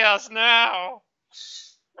play us now.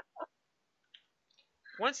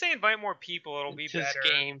 Once they invite more people, it'll be This better.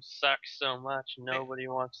 game sucks so much, nobody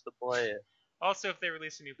wants to play it. Also, if they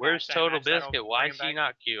release a new patch, Where's I Total imagine that'll Biscuit? Why bring is him he back.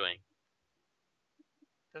 not queuing?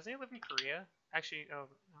 Doesn't he live in Korea? Actually, oh,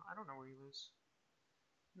 no, I don't know where he lives.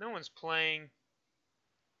 No one's playing.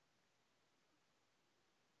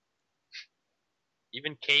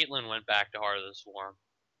 Even Caitlyn went back to Heart of the Swarm.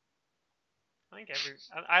 I think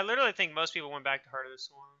I literally think most people went back to Heart of the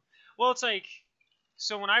Swarm. Well, it's like,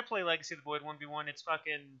 so when I play Legacy of the Void 1v1, it's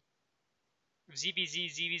fucking ZBZ,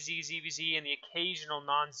 ZBZ, ZBZ, and the occasional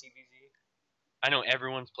non-ZBZ. I know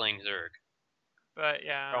everyone's playing Zerg. But I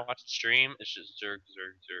yeah, watch the stream, it's just Zerg,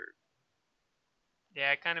 Zerg, Zerg.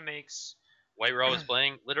 yeah, it kind of makes. White Raw was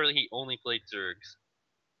playing, literally he only played Zergs.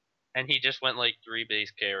 And he just went like 3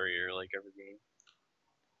 base carrier like every game.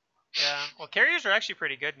 Yeah, well, carriers are actually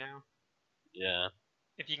pretty good now Yeah.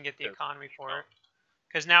 if you can get the They're economy for strong. it.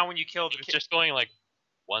 Because now when you kill the He's just going like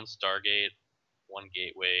 1 Stargate, 1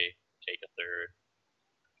 Gateway, take a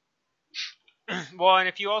third. well, and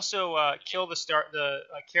if you also kill the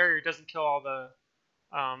carrier doesn't kill all the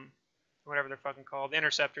whatever they're fucking called,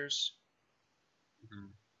 interceptors. Mm-hmm.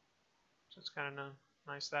 So it's kind of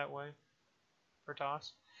nice that way for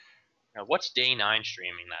toss. Now, what's Day 9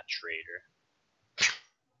 streaming, that traitor?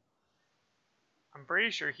 I'm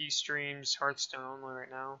pretty sure he streams Hearthstone only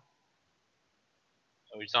right now.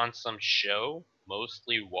 Oh, he's on some show,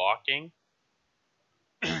 mostly walking.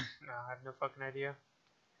 No, I have no fucking idea.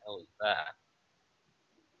 Hell is that?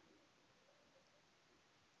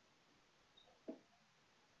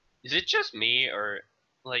 Is it just me, or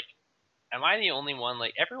like, am I the only one?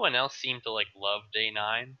 Like, everyone else seemed to like love Day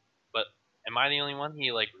 9, but am I the only one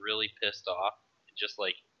he like really pissed off? Just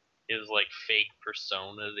like his like fake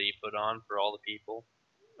persona that he put on for all the people.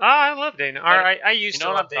 Oh, I love Day 9. Or I used You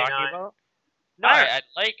know to what love I'm Day talking 9. about? No, I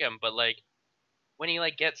like him, but like when he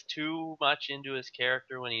like gets too much into his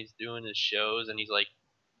character when he's doing his shows and he's like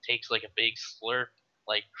takes like a big slurp,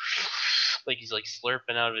 like like he's like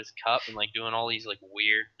slurping out of his cup and like doing all these like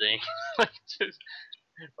weird things, like just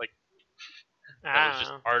like that I was don't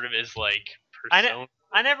just know. part of his like I persona.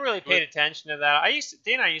 I never really paid attention to that.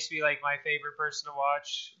 Day 9 used to be like my favorite person to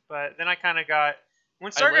watch, but then I kind of got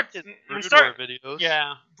when I liked StarCraft his when Brood Star War videos.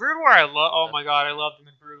 yeah Brood War I love. Oh my god, I loved him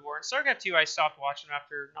in Brood War. And StarCraft 2 I stopped watching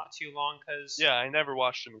after not too long because Yeah, I never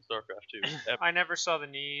watched him in StarCraft 2. I never saw the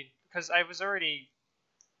need because I was already.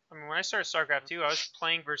 I mean, when I started StarCraft 2, I was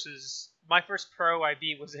playing versus my first pro I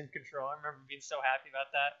beat was in Control. I remember being so happy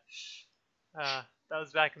about that. That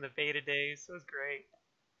was back in the beta days. It was great.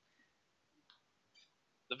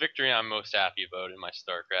 The victory I'm most happy about in my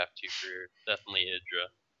StarCraft 2 career, definitely Idra.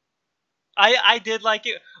 I did like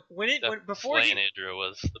it when before Slaying Idra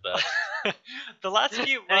was the best. the last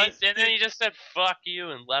few And, months. and then he just said "fuck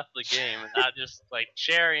you" and left the game, and that just like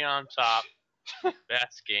cherry on top,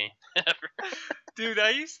 best game ever. Dude,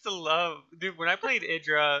 I used to love when I played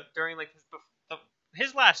Idra during like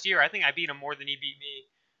his last year. I think I beat him more than he beat me.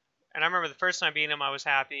 And I remember the first time I beat him, I was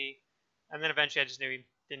happy, and then eventually I just knew he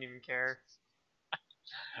didn't even care.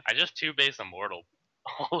 I just 2-base Immortal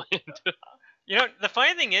all into. You know, the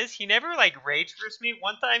funny thing is, he never like rage cursed me.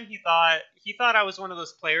 One time he thought I was one of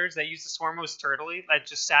those players that used the swarm host turtley that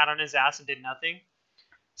just sat on his ass and did nothing.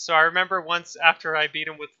 So I remember once after I beat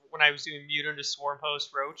him when I was doing mutant to swarm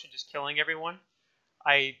host roach and just killing everyone,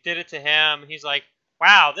 I did it to him. He's like,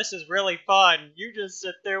 "Wow, this is really fun. You just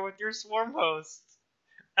sit there with your swarm host."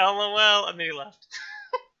 LOL, and then he left.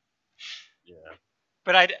 Yeah.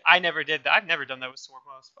 But I never did that. I've never done that with swarm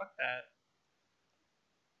host. Fuck that.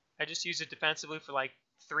 I just used it defensively for like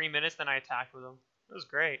 3 minutes, then I attacked with them. It was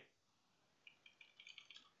great.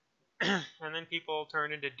 And then people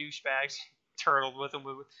turned into douchebags, turtled with them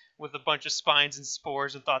with a bunch of spines and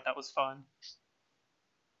spores, and thought that was fun.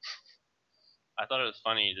 I thought it was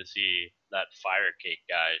funny to see that Fire Cake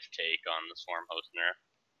guy's take on the Swarm Host nerf.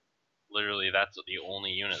 Literally, that's the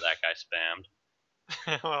only unit that guy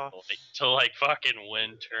spammed. Well, to like fucking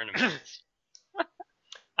win tournaments.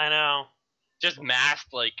 I know. Just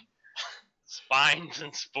masked like spines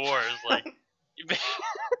and spores. Like,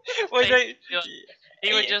 Well,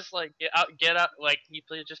 he would just like get up. Like he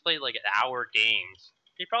just played like hour games.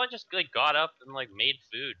 He probably just like got up and like made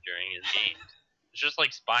food during his games. It's just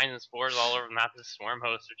like spines and spores all over. Not the Swarm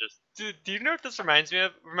Hosts are just. Dude, do you know what this reminds me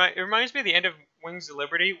of? It reminds me of the end of Wings of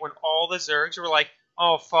Liberty when all the Zergs were like,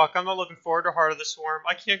 "Oh fuck, I'm not looking forward to Heart of the Swarm.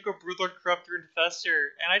 I can't go Broodlord, Corruptor, and Infestor."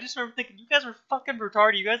 And I just remember thinking, you guys were fucking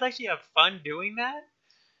retarded. You guys actually have fun doing that?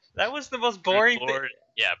 That was the most boring thing.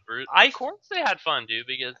 Yeah, of course they had fun, dude,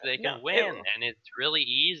 because they can win, and it's really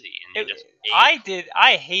easy. And you just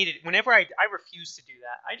I hated whenever I refused to do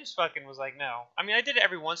that. I just fucking was like, no. I mean, I did it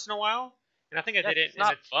every once in a while, and I think I did it. It's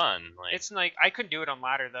not fun. Like, it's like I couldn't do it on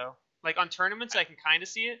ladder though. Like on tournaments, I can kind of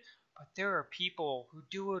see it, but there are people who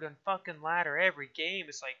do it on fucking ladder every game.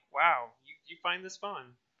 It's like, wow, you find this fun?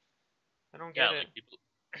 I don't get it. Like people,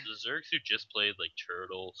 the Zergs who just played like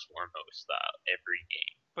Turtle, Swarm Host style every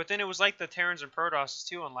game. But then it was like the Terrans and Protosses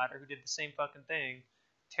too on ladder who did the same fucking thing.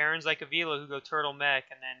 Terrans like Avila who go Turtle Mech,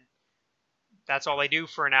 and then that's all they do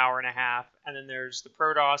for an hour and a half. And then there's the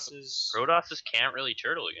Protosses. Protosses can't really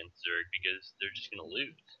turtle against Zerg because they're just gonna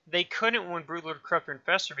lose. They couldn't when Broodlord, Corruptor, and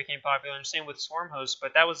Infestor became popular, and same with Swarm Host.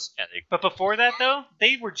 But that was. Yeah, But before that though,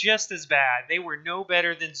 they were just as bad. They were no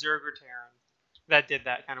better than Zerg or Terran that did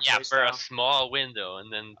that kind of play for style. a small window, and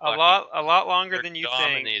then a lot longer than you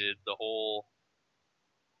dominated think. the whole.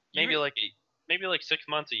 Maybe like 6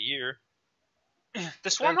 months, a year. The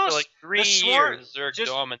Swarm Host, for like 3 years, Zerg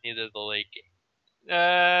dominated the late game.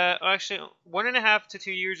 Actually, 1.5 to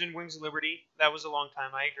 2 years in Wings of Liberty. That was a long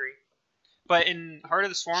time. I agree. But in Heart of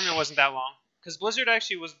the Swarm, it wasn't that long because Blizzard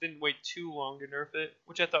actually didn't wait too long to nerf it,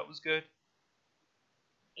 which I thought was good.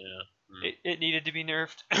 Yeah. It needed to be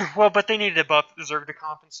nerfed. Well, but they needed to buff the Zerg to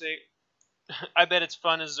compensate. I bet it's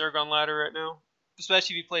fun as Zerg on ladder right now,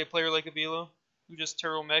 especially if you play a player like Avila, who just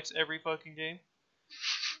turtle mechs every fucking game.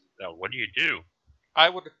 Now, what do you do? I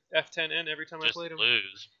would F10N every time I played him.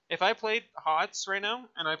 Lose. If I played HOTS right now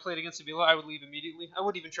and I played against Avila, I would leave immediately. I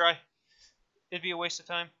wouldn't even try. It'd be a waste of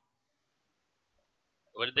time.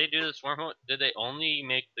 What did they do to the Swarm Host? Did they only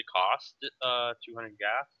make the cost 200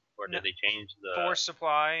 gas, or did they change the force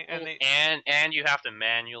supply and you have to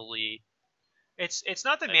manually? It's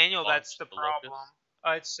not the manual that's the problem.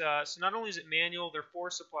 So not only is it manual, they're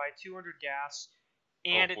force supply 200 gas,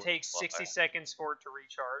 and it takes 60 seconds for it to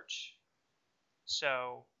recharge.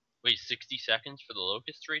 So. Wait, 60 seconds for the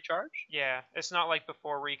Locust to recharge? Yeah, it's not like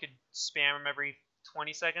before where you could spam them every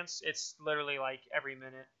 20 seconds. It's literally like every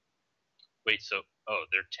minute. Wait, so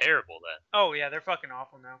they're terrible then. Oh yeah, they're fucking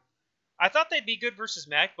awful now. I thought they'd be good versus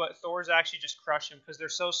mech, but Thor's actually just crush them because they're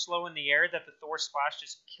so slow in the air that the Thor splash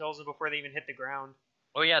just kills them before they even hit the ground.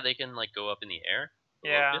 Oh yeah, they can like go up in the air.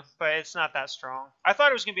 Yeah, Locust. But it's not that strong. I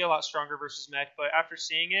thought it was gonna be a lot stronger versus mech, but after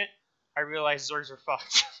seeing it, I realized Zergs are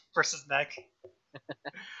fucked versus mech.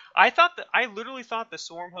 I literally thought the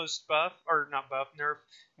Swarm Host buff, or not buff, nerf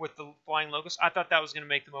with the Flying Locust, I thought that was going to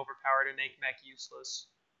make them overpowered and make mech useless.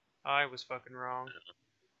 I was fucking wrong.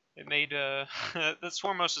 It made, the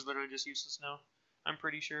Swarm Host is literally just useless now. I'm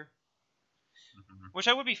pretty sure. Mm-hmm. Which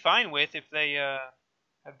I would be fine with if they,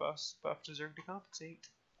 Had buff deserved to compensate.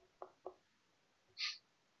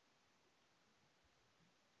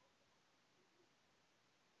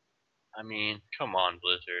 I mean, come on,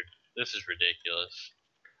 Blizzard. This is ridiculous.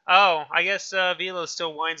 Oh, I guess Velo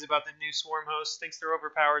still whines about the new Swarm host. Thinks they're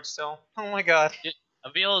overpowered still. Oh my god.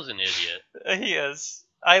 Avila's an idiot. He is.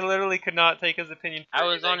 I literally could not take his opinion for I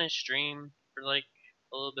was on anything. his stream for like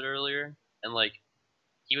a little bit earlier, and like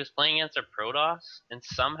he was playing against a Protoss, and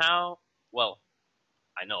somehow, well,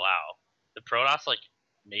 I know how. The Protoss like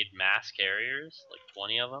made mass carriers, like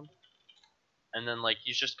 20 of them, and then like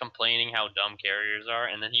he's just complaining how dumb carriers are,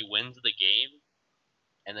 and then he wins the game,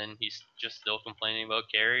 and then he's just still complaining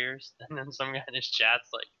about carriers, and then some guy in his chat's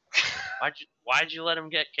like, why'd you let him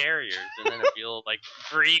get carriers? And then Avila like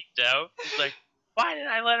freaked out. He's like, why did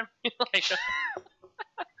I let him? Like,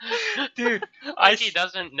 Dude, like he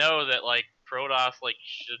doesn't know that like Protoss like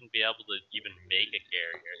shouldn't be able to even make a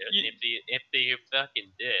carrier. If they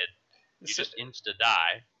fucking did, you just insta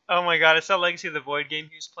die. Oh my god, I saw Legacy of the Void game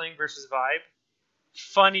he was playing versus Vibe.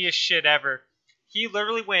 Funniest shit ever. He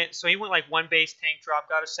literally went like one base, tank drop,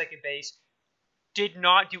 got a second base, did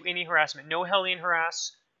not do any harassment. No Hellion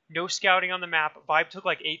harass, no scouting on the map. Vibe took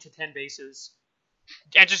like 8 to 10 bases.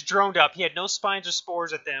 And just droned up. He had no spines or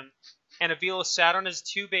spores at them. And Avila sat on his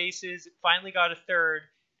 2 bases, finally got a third,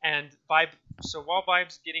 and Vibe. So while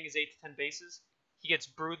Vibe's getting his 8 to 10 bases, he gets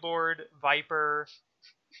Broodlord, Viper,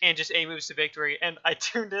 and just A moves to victory. And I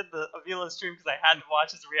tuned in the Avila stream because I had to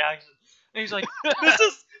watch his reaction. And he's like,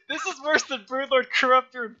 this is worse than Broodlord,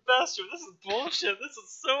 Corruptor, and Fester. This is bullshit. This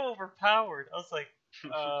is so overpowered. I was like,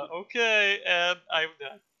 okay, and I'm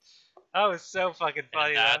done. That was so fucking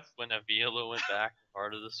funny. And that's when Avila went back to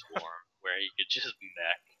part of the Swarm, where he could just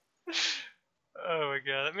mech. Oh my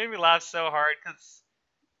god, that made me laugh so hard because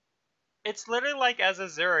it's literally like as a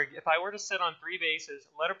Zerg, if I were to sit on 3 bases,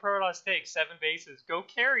 let a Protoss take 7 bases, go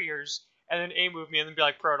carriers, and then A move me and then be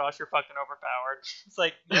like, Protoss, you're fucking overpowered. It's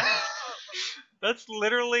like, yeah, that's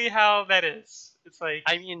literally how that is. It's like,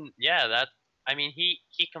 I mean, yeah,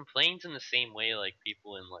 he complains in the same way like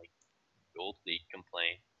people in like Gold League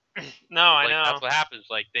complain. no, I Like know. that's what happens.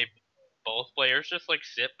 Like both players just like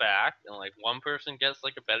sit back and like one person gets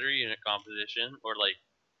like a better unit composition or like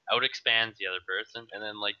out expands the other person, and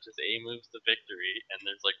then like just A moves to victory, and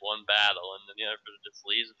there's like one battle, and then the other person just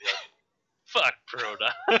leaves and be like, fuck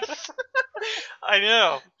Protoss. I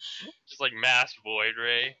know. Just like mass void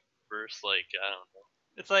ray versus like I don't know.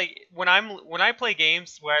 It's like when I play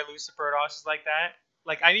games where I lose to Protoss like that,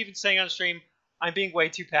 like I'm even saying on stream, I'm being way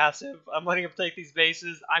too passive. I'm letting him take these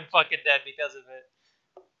bases. I'm fucking dead because of it.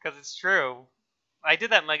 Because it's true. I did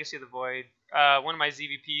that in Legacy of the Void. One of my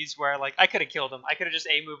ZVPs where I could have killed him. I could have just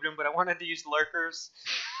A moved him, but I wanted to use lurkers.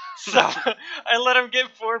 So I let him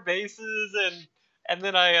get 4 bases, and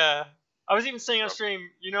then I was even saying on stream,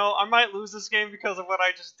 I might lose this game because of what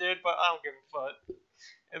I just did, but I don't give a fuck.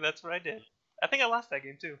 And that's what I did. I think I lost that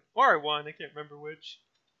game too. Or I won, I can't remember which.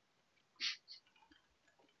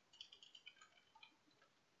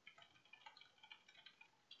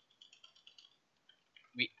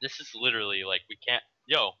 This is literally like we can't.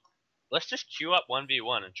 Yo, let's just queue up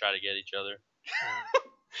 1v1 and try to get each other.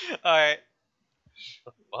 Alright.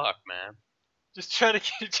 Fuck, man. Just try to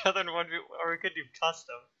get each other in 1v, or we could do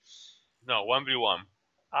custom. No, 1v1.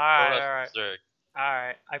 Alright.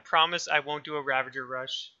 Alright. I promise I won't do a Ravager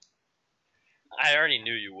rush. I already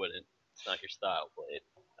knew you wouldn't. It's not your style, Blade.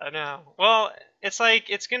 I know. Well, it's like,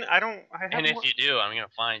 it's gonna, and if you do, I'm gonna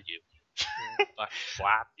find you. Fucking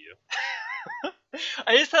slap you.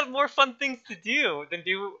 I just have more fun things to do than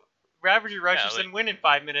do Ravager rushes and win in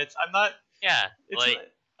 5 minutes. I'm not... Yeah,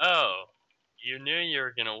 oh, you knew you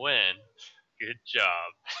were gonna win. Good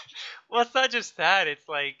job. Well, it's not just that. It's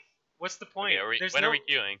like, what's the point? Okay, when are we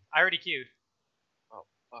queuing? I already queued. Oh,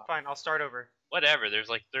 fuck. Fine, I'll start over. Whatever, there's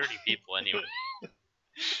like 30 people anyway.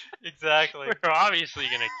 Exactly. We're obviously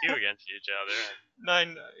gonna queue against each other.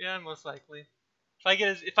 9, yeah, most likely.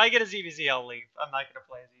 If I get a ZVZ, I'll leave. I'm not gonna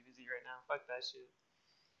play a ZVZ right now. Fuck that shit.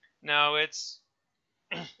 No, it's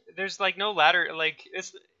there's like no ladder. Like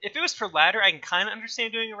if it was for ladder, I can kind of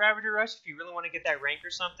understand doing a Ravager rush if you really want to get that rank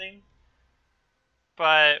or something.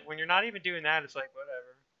 But when you're not even doing that, it's like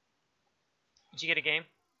whatever. Did you get a game?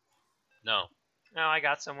 No. No, I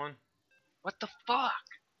got someone. What the fuck?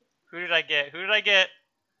 Who did I get?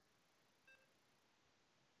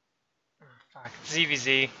 Oh, fuck.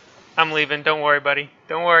 ZVZ. I'm leaving. Don't worry, buddy.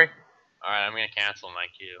 Don't worry. Alright, I'm gonna cancel my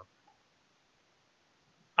queue.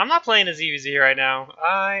 I'm not playing a ZVZ right now.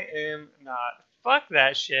 I am not. Fuck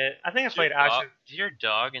that shit. I think I played Archon. Is your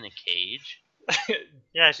dog in a cage?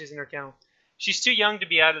 Yeah, she's in her kennel. She's too young to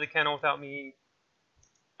be out of the kennel without me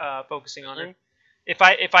focusing on her. If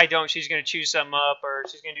I don't, she's gonna choose something up, or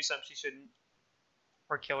she's gonna do something she shouldn't,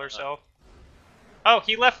 or kill herself. Oh,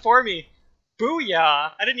 he left for me.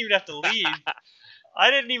 Booyah! I didn't even have to leave.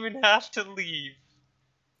 I didn't even have to leave.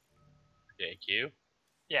 Okay, Q.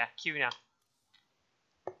 Yeah, Q now.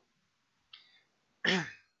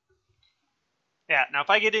 Yeah, now if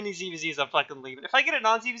I get any ZVZs, I'm fucking leaving. If I get a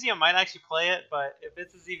non-ZVZ, I might actually play it, but if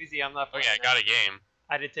it's a ZVZ, I'm not Oh playing yeah, I it. got a game.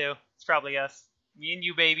 I did too. It's probably us. Me and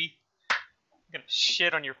you, baby. I'm gonna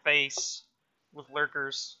shit on your face with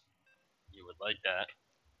lurkers. You would like that.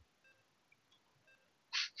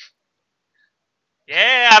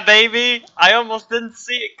 Yeah, baby! I almost didn't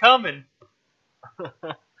see it coming.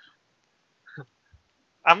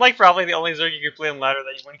 I'm like probably the only Zerg you could play on ladder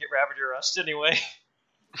that you wouldn't get Ravager Rust anyway.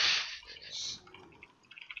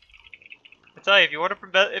 I tell you,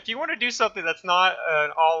 if you want to do something that's not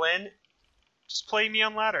an all in, just play me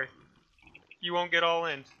on ladder. You won't get all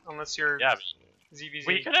in unless you're Yeah, ZVZ.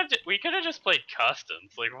 we could have just played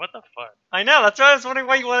customs. Like what the fuck? I know. That's why I was wondering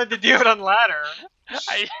why you wanted to do it on ladder.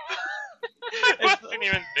 I wasn't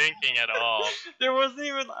even thinking at all. There wasn't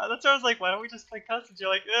even. That's why I was like, why don't we just play customs? You're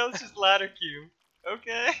like, oh, let's just ladder queue.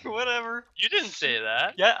 Okay, whatever. You didn't say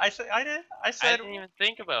that. Yeah, I said I did. I I said didn't even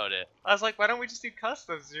think about it. I was like, why don't we just do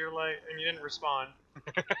customs? You're like, and you didn't respond.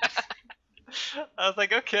 I was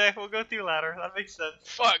like, okay, we'll go through ladder. That makes sense.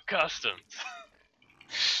 Fuck customs.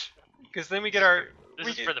 Because then we get our. This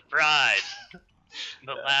is for the pride.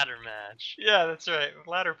 The ladder match. Yeah, that's right.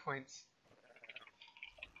 Ladder points.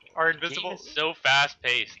 Our invisible. Game is so fast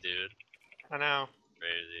paced, dude. I know.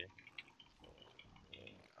 Crazy.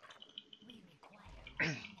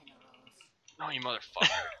 No, you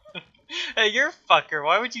motherfucker. Hey, you're a fucker.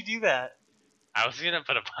 Why would you do that? I was gonna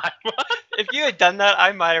put a pylon. If you had done that,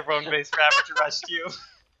 I might have run base Ravager rushed you.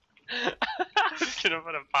 I was gonna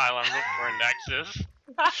put a pylon before Nexus.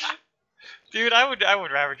 Dude, I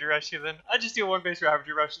would Ravager rush you then. I'd just do a one base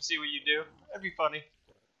Ravager rush and see what you do. That'd be funny.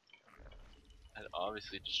 I'd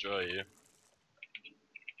obviously destroy you.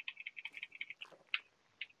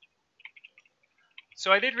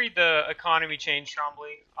 So I did read the economy change,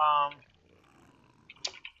 Trombley.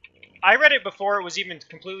 I read it before it was even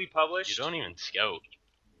completely published. You don't even scout.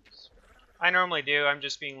 I normally do. I'm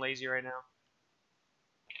just being lazy right now.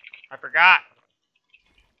 I forgot.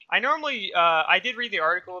 I normally, I did read the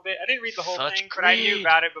article a bit. I didn't read the whole Such thing, but I knew greed.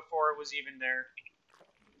 about it before it was even there.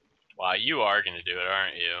 Wow, you are gonna do it,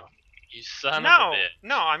 aren't you? You son No, of a bitch.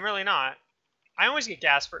 no, I'm really not. I always get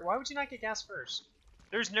gas first. Why would you not get gas first?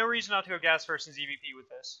 There's no reason not to go gas first in ZVP with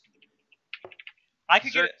this. I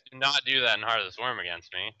could get Zerg it did not do that in Heart of the Swarm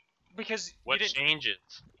against me. because What you didn't. changes?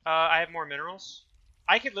 I have more minerals.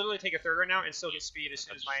 I could literally take a third right now and still get speed as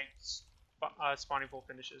soon as my spawning pool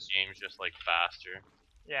finishes. Game's just like faster.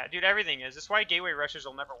 Yeah, dude, everything is. That's why gateway rushes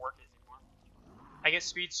will never work anymore. I get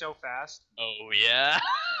speed so fast. Oh yeah.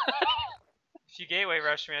 If you gateway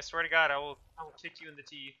rush me, I swear to God, I will kick you in the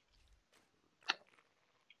teeth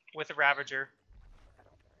with a Ravager.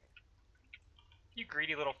 You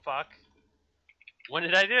greedy little fuck. What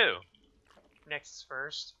did I do? Nexus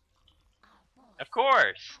first. Of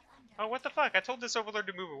course. Oh, what the fuck? I told this overlord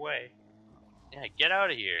to move away. Yeah, get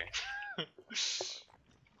out of here.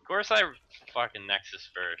 Of course I fucking Nexus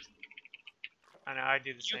first. I know, I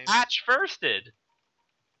do the You same. patch firsted.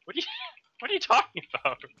 What are you talking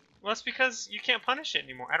about? Well, it's because you can't punish it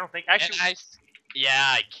anymore. I don't think. Actually, Yeah,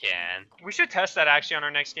 I can. we should test that actually on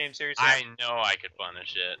our next game series. I know I could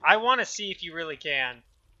punish it. I want to see if you really can.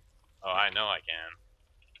 Oh, I know I can.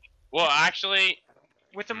 Well, actually,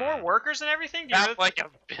 With the more workers and everything, do you that's really like a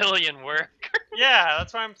billion workers. yeah,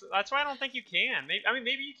 that's why I don't think you can. Maybe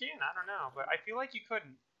maybe you can. I don't know, but I feel like you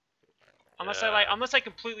couldn't. Unless Yeah. unless I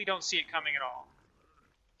completely don't see it coming at all.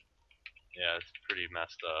 Yeah, it's pretty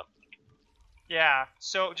messed up. Yeah,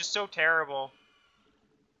 just so terrible.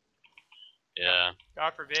 Yeah.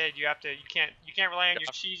 God forbid you can't rely on your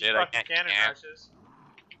God cheesy forbid I fucking can't cannon camp. rushes.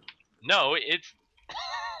 No, it's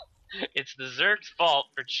it's the Zerg's fault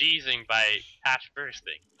for cheesing by patch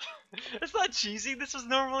bursting. It's not cheesy. This was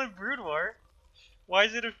normal in Brood War. Why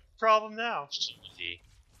is it a problem now? Cheesy.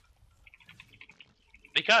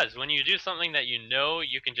 Because when you do something that you know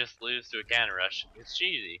you can just lose to a cannon rush, it's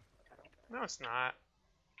cheesy. No, it's not.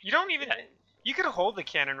 You don't even. Yeah. You could hold the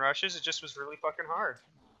cannon rushes. It just was really fucking hard.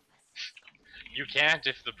 You can't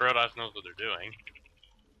if the Protoss knows what they're doing.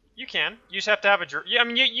 You can. You just have to have a drone. Yeah, I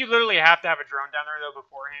mean, you literally have to have a drone down there though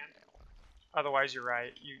beforehand. Otherwise, you're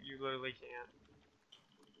right. You literally can't.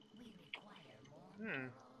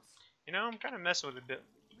 You know, I'm kind of messing with it a bit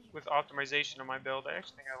with optimization of my build. I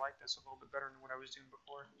actually think I like this a little bit better than what I was doing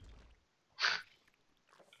before.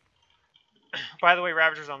 By the way,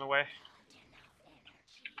 Ravager's on the way.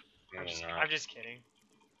 I'm just kidding.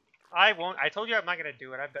 I won't. I told you I'm not gonna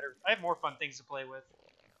do it. I have more fun things to play with.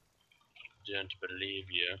 Don't believe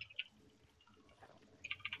you.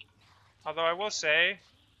 Although I will say,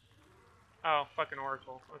 oh fucking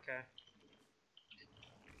Oracle. Okay.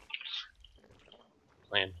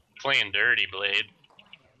 Playing dirty, Blade.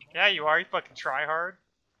 Yeah, you are. You fucking try hard.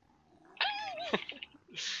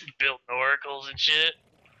 Built oracles and shit.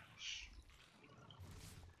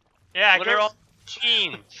 Yeah, What are all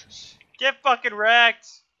machines? get fucking wrecked.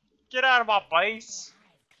 Get out of my base.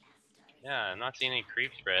 Yeah, I'm not seeing any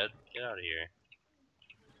creep spread. Get out of here.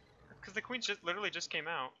 Because the queen literally just came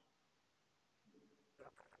out.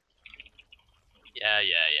 Yeah.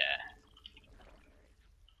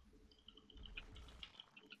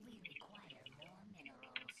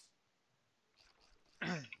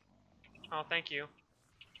 Oh, thank you.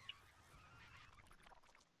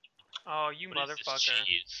 Oh, you What is this motherfucker.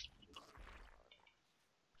 cheese?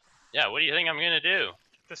 Yeah, what do you think I'm gonna do?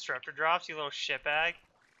 Disruptor drops, you little shitbag.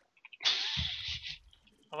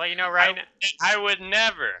 I'll let you know right now. I would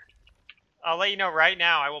never. I'll let you know right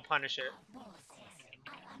now. I will punish it.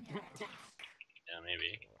 Yeah,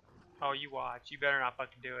 maybe. Oh, you watch. You better not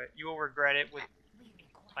fucking do it. You will regret it with,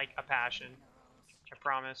 like, a passion. I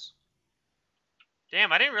promise.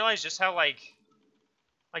 Damn, I didn't realize just how, like,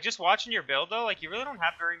 just watching your build, though, like, you really don't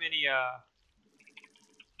have very many,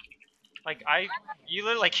 like, you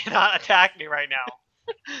literally cannot attack me right now.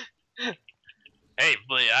 Hey,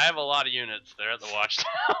 Blee, I have a lot of units there at the watchtower.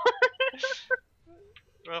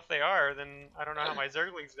 Well, if they are, then I don't know how my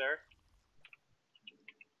Zergling's there.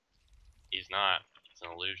 He's not. It's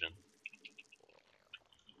an illusion.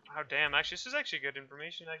 Oh, damn. Actually, this is actually good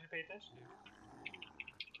information I can pay attention to.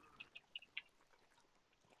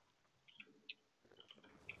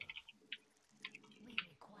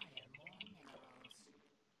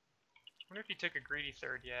 I wonder if you took a greedy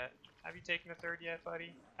third yet. Have you taken a third yet,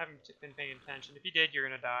 buddy? I haven't been paying attention. If you did, you're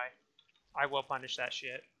gonna die. I will punish that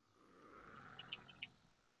shit.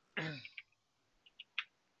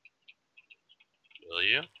 Will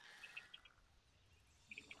you?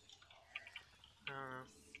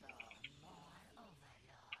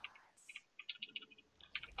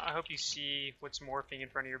 I hope you see what's morphing in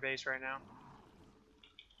front of your base right now.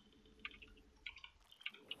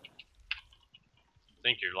 I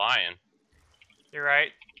think you're lying. You're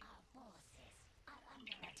right.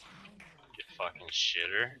 You fucking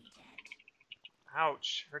shitter.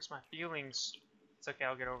 Ouch. Hurts my feelings. It's okay,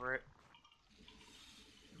 I'll get over it.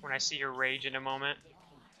 When I see your rage in a moment.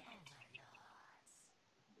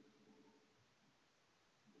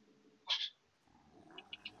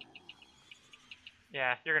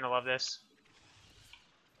 Yeah, you're gonna love this.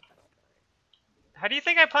 How do you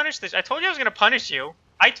think I punished this? I told you I was gonna punish you.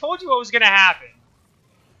 I told you what was gonna happen.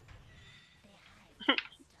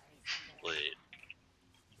 Wait.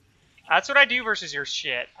 That's what I do versus your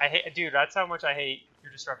shit. I hate, dude. That's how much I hate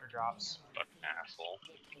your disruptor drops. Fucking asshole.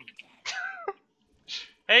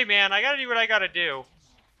 Hey, man, I gotta do what I gotta do.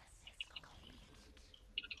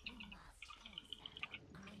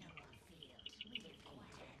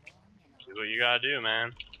 Do what you gotta do,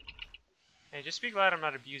 man. Hey, just be glad I'm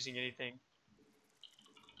not abusing anything.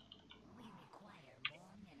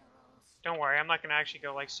 Don't worry, I'm not gonna actually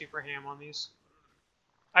go like super ham on these.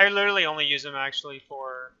 I literally only use them actually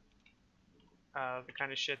for the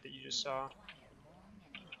kind of shit that you just saw.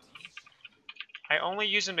 I only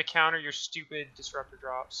use them to counter your stupid disruptor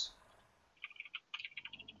drops.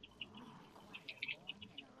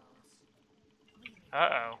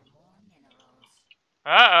 Uh-oh.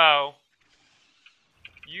 Uh-oh.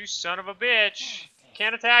 You son of a bitch.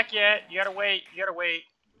 Can't attack yet. You gotta wait. You gotta wait.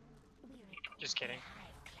 Just kidding.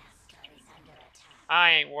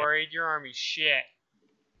 I ain't worried. Your army's shit.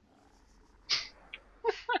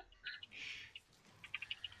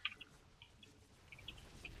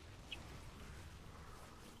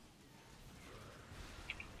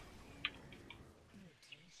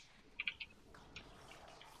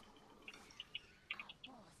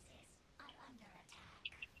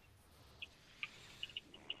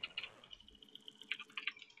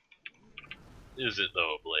 Is it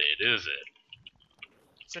though, Blade? Is it?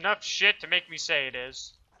 It's enough shit to make me say it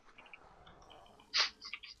is.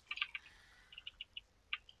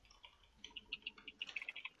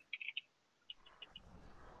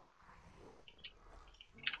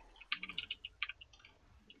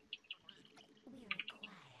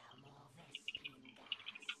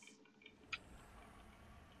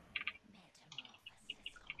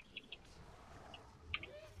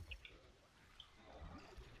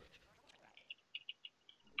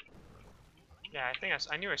 Yeah, I think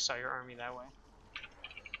I knew I saw your army that way.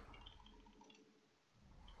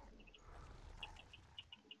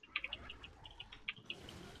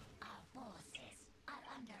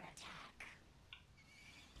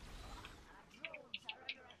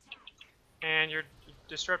 And your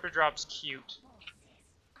disruptor drop's cute.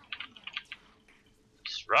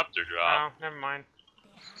 Disruptor drop. Oh, never mind.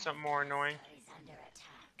 Something more annoying.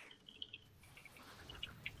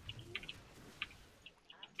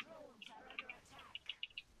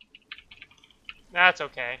 That's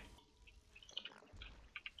okay.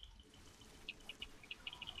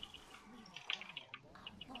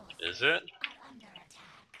 Is it?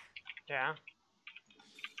 Yeah,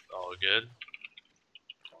 All good.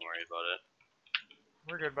 Don't worry about it.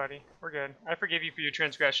 we're good, buddy. We're good. I forgive you for your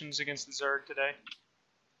transgressions against the Zerg today.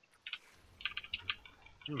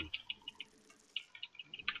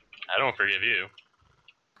 I don't forgive you.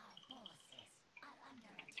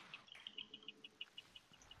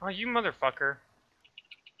 Oh, you motherfucker.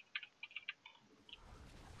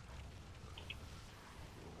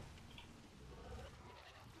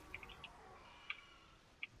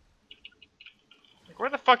 Like, where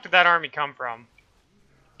the fuck did that army come from?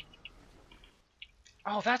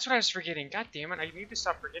 Oh, that's what I was forgetting. God damn it, I need to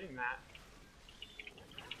stop forgetting that.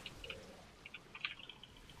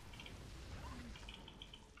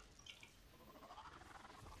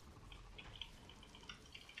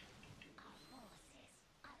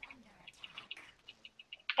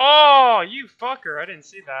 Oh, you fucker, I didn't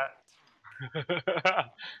see that.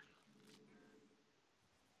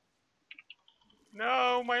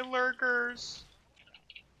 No, my lurkers.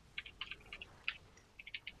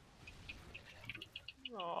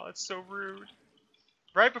 Oh, that's so rude.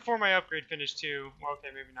 Right before my upgrade finished too. Well, okay,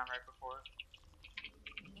 maybe not right before.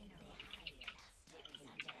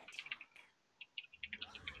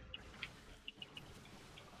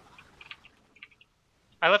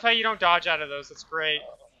 I love how you don't dodge out of those. That's great.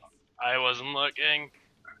 I wasn't looking.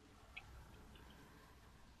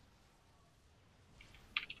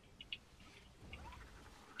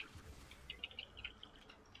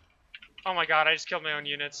 Oh my god, I just killed my own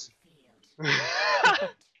units. That's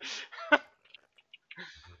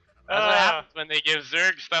what happens when they give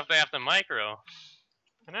Zerg stuff they have to micro.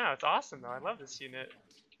 I know, it's awesome though. I love this unit.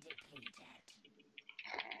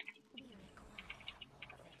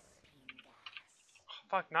 Oh,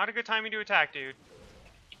 fuck, not a good timing to attack, dude.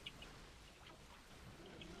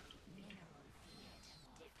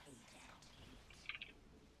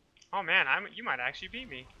 Oh man, you might actually beat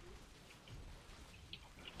me.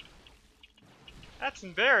 That's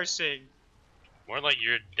embarrassing. More like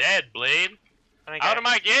you're dead, Blade. I think Out of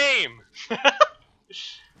my game! Get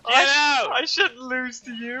out! I shouldn't lose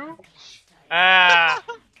to you. Ah.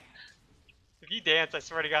 If you dance, I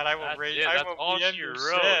swear to God, I will That's rage. it, I that's will all PM she your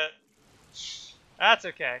wrote. shit. That's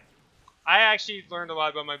okay. I actually learned a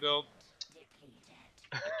lot about my build.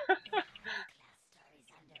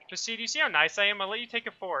 But see, do you see how nice I am? I'll let you take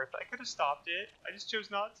a fourth. I could have stopped it. I just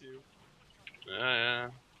chose not to. Yeah.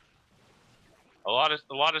 A lot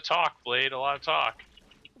of talk, Blade. A lot of talk.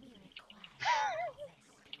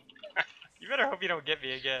 You better hope you don't get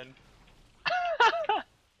me again.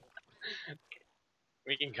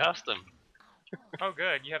 We can custom. Oh,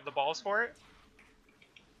 good. You have the balls for it?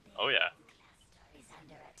 Oh yeah.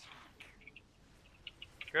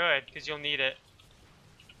 Good, because you'll need it.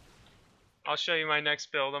 I'll show you my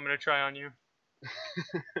next build. I'm going to try on you.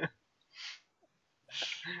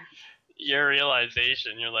 Your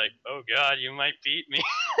realization, you're like, oh god, you might beat me.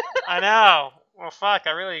 I know. Well, fuck.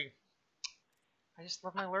 I just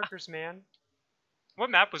love my lurkers, man. What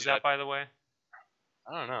map was Dude, that, by the way?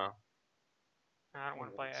 I don't know. I don't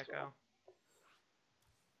want to play Echo.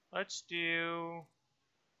 Let's do...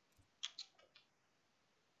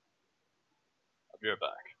 I'll be right back.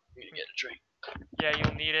 I'm gonna get a drink. Yeah,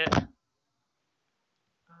 you'll need it.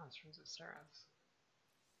 Oh, this room's at Sarah's.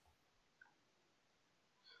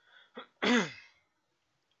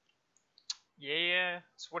 Yeah,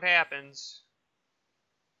 it's what happens.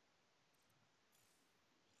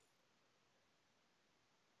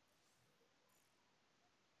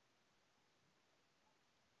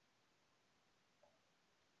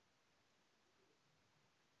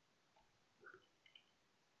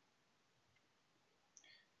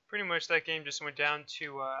 Pretty much that game just went down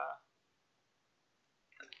to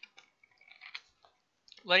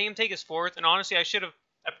letting him take his fourth, and honestly I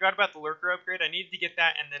forgot about the lurker upgrade. I needed to get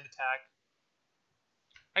that and then attack.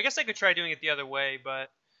 I guess I could try doing it the other way, but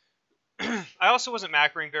I also wasn't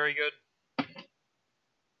macroing very good.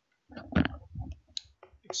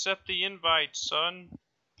 Accept the invite, son.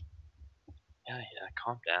 Yeah,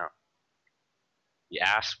 calm down. The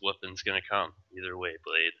ass whooping's gonna come. Either way,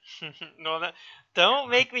 Blade. No, don't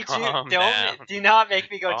make me Calm down. do not make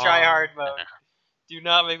me go try hard Calm mode. down. Do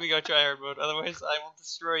not make me go try hard mode, otherwise I will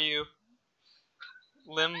destroy you.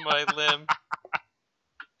 Limb by limb.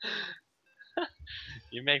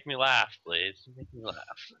 You make me laugh, Blaze. You make me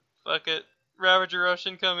laugh. Fuck it. Ravager Rush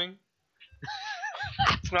incoming.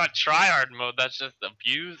 It's not tryhard mode. That's just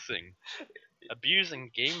abusing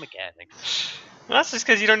game mechanics. Well, that's just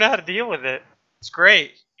because you don't know how to deal with it. It's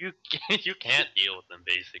great. You can't deal with them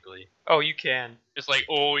basically. Oh, you can. It's like,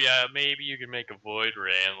 oh yeah, maybe you can make a void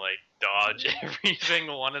ray and like dodge every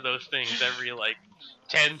single one of those things every like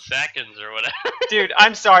 10 seconds or whatever. Dude,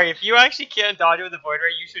 I'm sorry. If you actually can't dodge with a void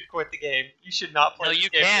ray, you should quit the game. You should not play No, this you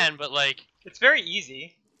game. can, but like, It's very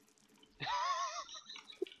easy.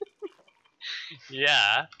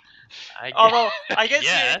 yeah. Although I guess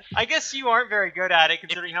Yes. I guess you aren't very good at it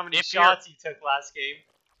considering how many if you're- shots you took last game.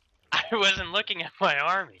 I wasn't looking at my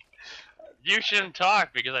army. You shouldn't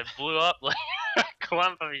talk because I blew up like a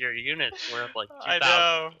clump of your units worth like 2,000. I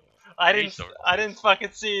know. I resources. didn't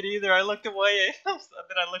fucking see it either. I looked away and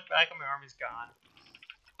then I looked back and my army's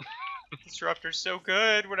gone. Disruptor's so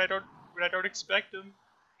good when I don't expect him.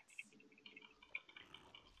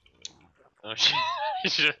 Oh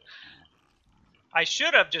shit. I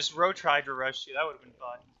should have just tried to rush you. That would have been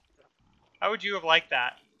fun. How would you have liked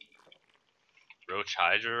that? Roach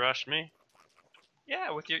Hydra rushed me?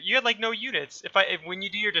 Yeah, with you had like no units. If when you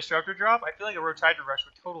do your disruptor drop, I feel like a Roach Hydra rush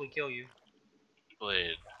would totally kill you.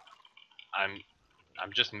 Blade. I'm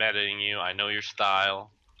just metaing you. I know your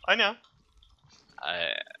style. I know.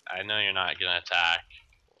 I know you're not gonna attack.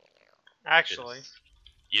 Actually.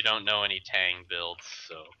 You don't know any Tang builds,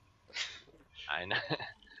 so I know.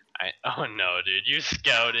 Oh no, dude, you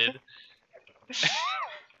scouted.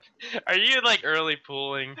 Are you like early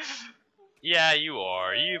pooling? Yeah, you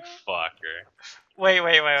are. You fucker.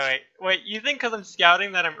 Wait, you think because I'm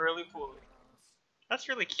scouting that I'm early pooling? That's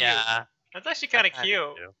really cute. Yeah. That's actually kind of cute.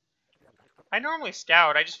 I normally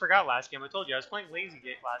scout. I just forgot last game. I told you I was playing Lazy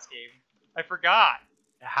Gate last game. I forgot.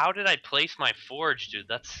 How did I place my forge, dude?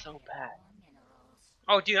 That's so bad.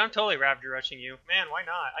 Oh, dude, I'm totally Ravager rushing you. Man, why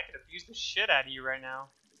not? I could abuse the shit out of you right now.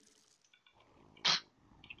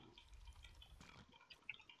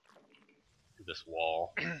 This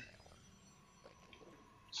wall.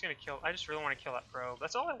 Just gonna kill. I just really want to kill that probe.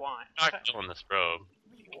 That's all I want. I'm not killing this probe.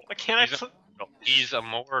 Why can't I? He's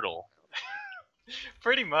immortal.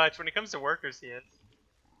 Pretty much. When it comes to workers, he is.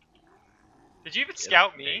 Did you even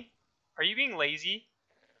scout me? Are you being lazy?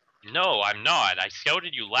 No, I'm not. I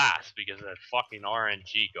scouted you last because the fucking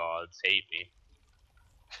RNG gods hate me.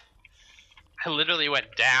 I literally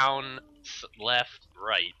went down, left,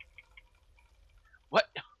 right. What?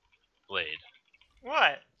 Blade.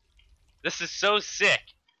 What? This is so sick.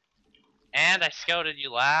 And I scouted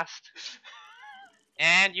you last.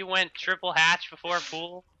 And you went triple hatch before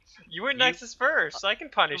pool. You went Nexus first, so I can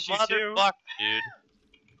punish you too. Motherfucker, dude.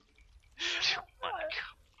 Oh my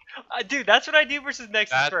God. Dude, that's what I do versus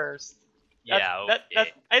Nexus first. Yeah,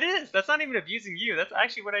 okay. It is. That's not even abusing you. That's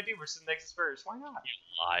actually what I do versus Nexus first. Why not?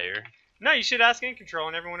 You liar. No, you should ask In Control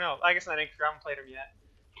and everyone else. I guess not In Control. I haven't played him yet.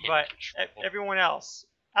 But everyone else.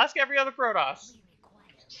 Ask every other Protoss.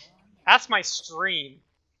 Ask my stream.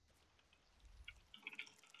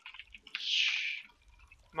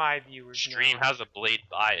 My viewers Stream know. has a blade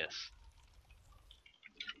bias.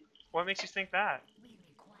 What makes you think that?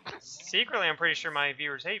 Secretly, I'm pretty sure my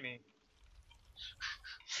viewers hate me.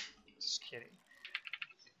 Just kidding.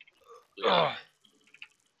 Ugh.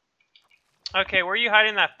 Okay, where are you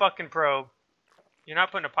hiding that fucking probe? You're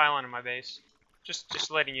not putting a pylon in my base. Just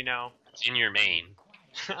letting you know. It's in your main.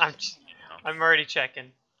 I'm already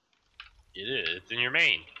checking. It is. It's in your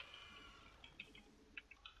main.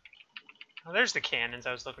 Oh, there's the cannons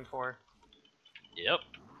I was looking for. Yep.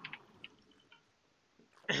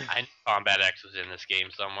 I knew Combat X was in this game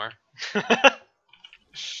somewhere.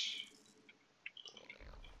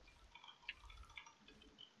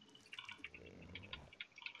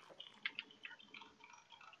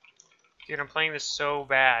 Dude, I'm playing this so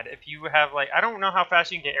bad. If you have, like, I don't know how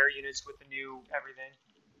fast you can get air units with the new everything.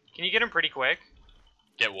 Can you get them pretty quick?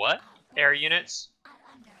 Get what? Air units?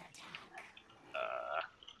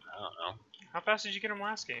 I don't know. How fast did you get them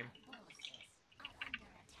last game?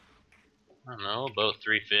 I don't know, about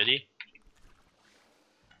 350.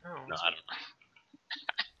 Oh, No, I don't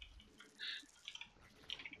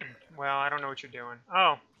know. well, I don't know what you're doing.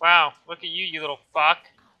 Oh, wow. Look at you, you little fuck.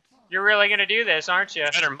 You're really gonna do this, aren't you?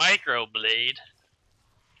 Better microblade.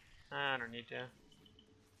 I don't need to.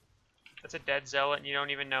 That's a dead zealot and you don't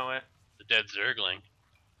even know it. The dead Zergling.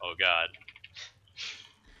 Oh god.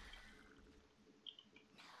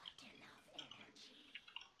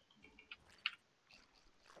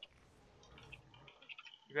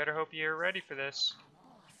 You better hope you're ready for this.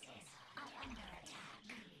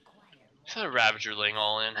 Is that a Ravagerling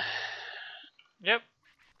all in? Yep.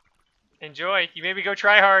 Enjoy. You made me go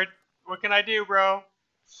try hard. What can I do, bro?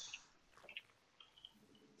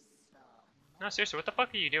 No, seriously, what the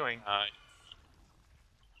fuck are you doing?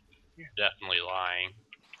 You're definitely lying.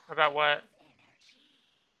 About what?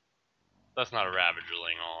 That's not a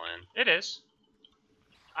Ravagerling all in. It is.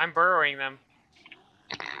 I'm burrowing them.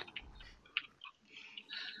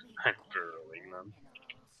 I'm burrowing them.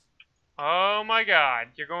 Oh my god,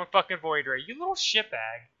 you're going fucking Void Ray. You little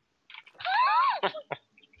shitbag.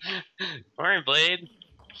 Alright, Blade.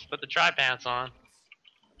 Just put the tri-pants on.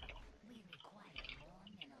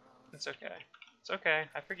 It's okay. It's okay.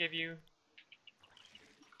 I forgive you.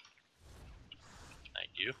 Thank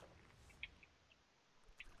you.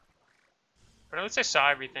 But at least I saw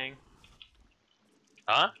everything.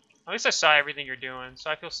 Huh? At least I saw everything you're doing, so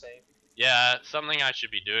I feel safe. Yeah, something I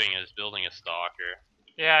should be doing is building a stalker.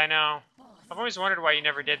 Yeah, I know. I've always wondered why you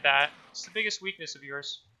never did that. It's the biggest weakness of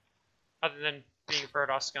yours. Other than being a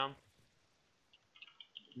Protoss scum.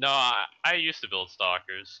 No, I used to build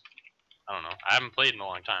stalkers. I don't know. I haven't played in a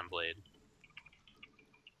long time, Blade.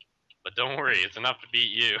 But don't worry, it's enough to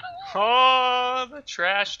beat you. Oh, the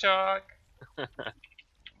trash talk.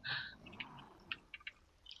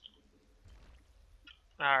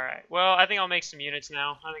 Alright, well, I think I'll make some units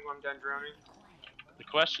now. I think I'm done droning. The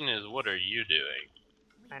question is, what are you doing?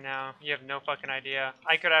 I know, you have no fucking idea.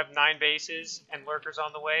 I could have 9 bases and lurkers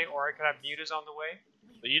on the way, or I could have mutas on the way.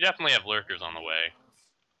 But you definitely have lurkers on the way.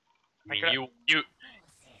 I mean, could-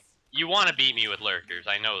 you want to beat me with lurkers,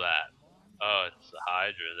 I know that. Oh, it's the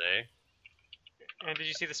Hydra, they. And did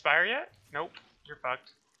you see the Spire yet? Nope, you're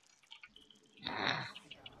fucked.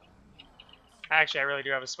 Actually, I really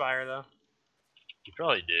do have a Spire, though. You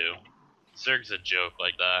probably do. Zerg's a joke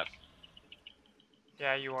like that.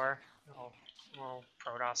 Yeah, you are. Oh, little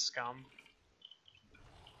Protoss scum.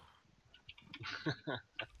 I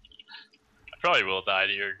probably will die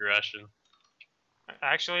to your aggression.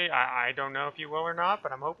 Actually, I don't know if you will or not,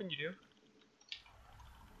 but I'm hoping you do.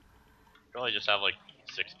 Probably just have like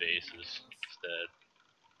 6 bases instead.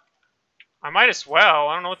 I might as well.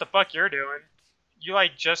 I don't know what the fuck you're doing. You,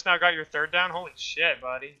 like, just now got your 3rd down? Holy shit,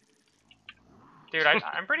 buddy. Dude,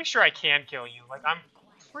 I'm pretty sure I can kill you. Like, I'm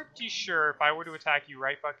pretty sure if I were to attack you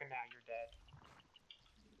right fucking now, you're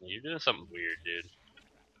dead. You're doing something weird, dude.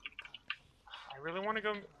 I really want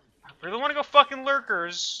to go fucking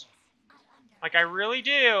lurkers. Like, I really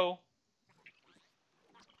do.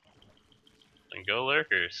 Then go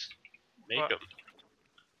lurkers. Make them.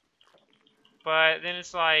 But then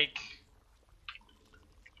it's like,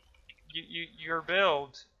 your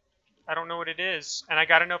build. I don't know what it is, and I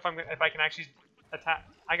gotta know if I can actually attack.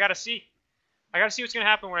 I gotta see what's gonna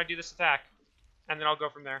happen when I do this attack, and then I'll go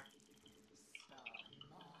from there.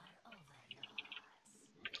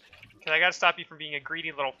 Cause I gotta stop you from being a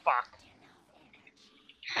greedy little fuck.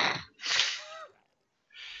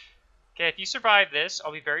 Okay, if you survive this,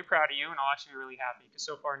 I'll be very proud of you, and I'll actually be really happy. Because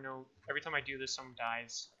so far, no, every time I do this, someone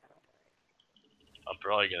dies. I'm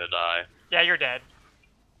probably gonna die. Yeah, you're dead.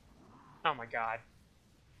 Oh my god.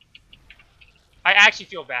 I actually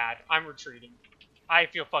feel bad. I'm retreating. I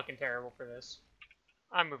feel fucking terrible for this.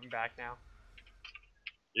 I'm moving back now.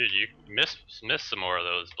 Dude, you missed some more of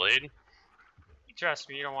those, Blade. Trust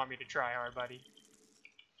me, you don't want me to try hard, buddy.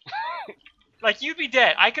 Like, you'd be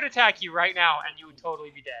dead. I could attack you right now, and you would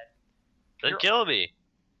totally be dead. Then kill me.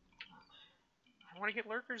 I want to get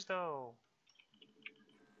lurkers, though.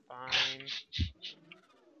 Fine.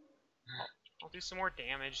 I'll do some more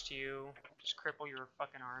damage to you. Just cripple your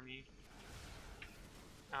fucking army.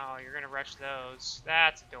 Oh, you're gonna rush those.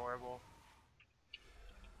 That's adorable.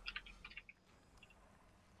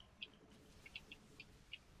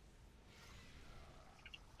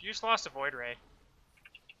 You just lost a Void Ray.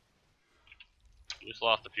 You just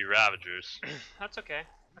lost a few Ravagers. That's okay.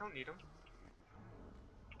 I don't need them.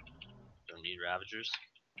 Don't need Ravagers.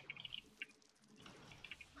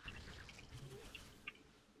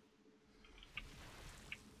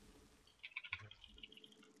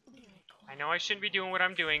 I know I shouldn't be doing what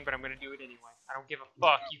I'm doing, but I'm gonna do it anyway. I don't give a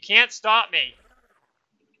fuck. You can't stop me!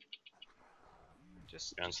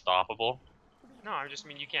 Just You're unstoppable. no, I just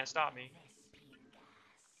mean you can't stop me.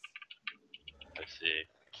 I see.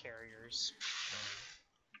 Carriers.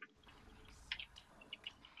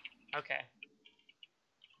 Okay.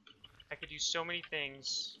 I could do so many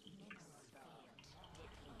things.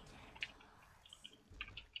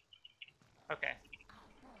 Okay.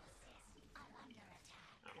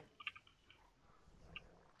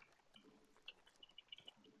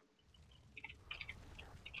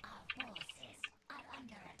 Oh.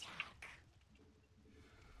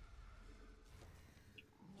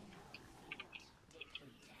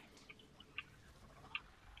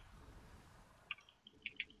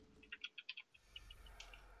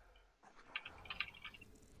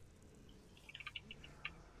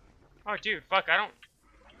 Oh, dude, fuck, I don't...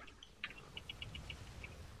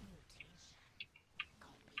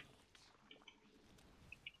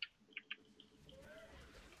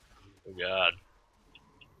 Oh god.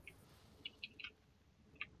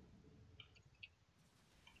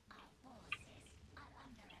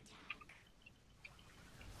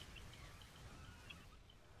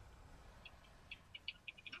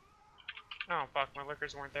 Oh, fuck, my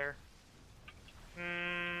liquors weren't there.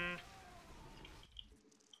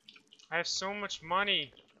 I have so much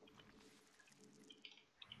money.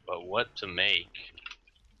 But what to make?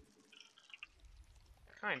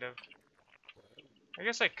 Kind of. I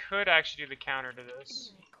guess I could actually do the counter to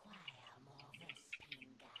this.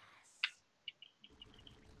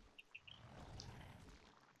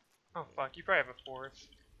 Oh, fuck, you probably have a fourth.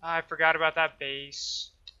 Ah, I forgot about that base.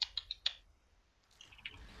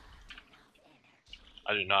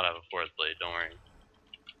 I do not have a fourth blade, don't worry.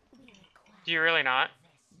 Do you really not?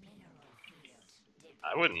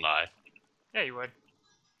 I wouldn't lie. Yeah, you would.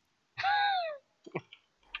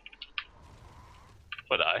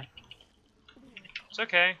 Would I? It's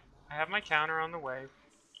okay. I have my counter on the way.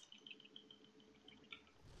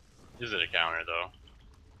 Is it a counter though?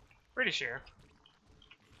 Pretty sure.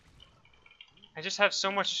 I just have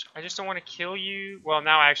so much... I just don't want to kill you. Well,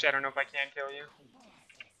 now actually I don't know if I can kill you.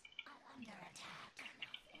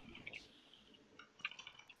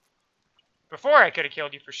 Before I could have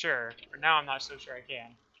killed you for sure, but now I'm not so sure I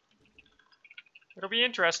can. It'll be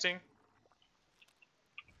interesting.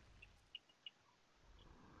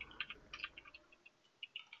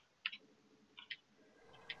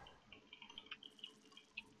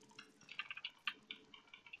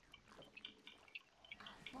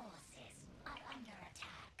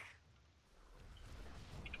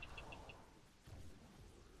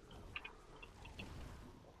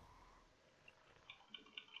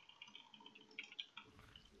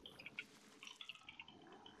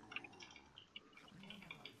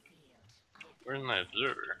 Where's my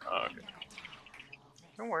observer? Oh, okay.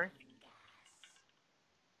 Don't worry.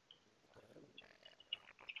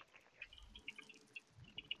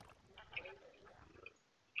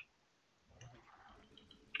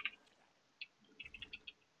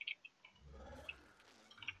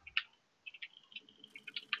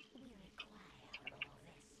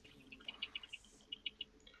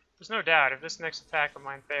 There's no doubt, if this next attack of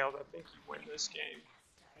mine failed, I think you win this game.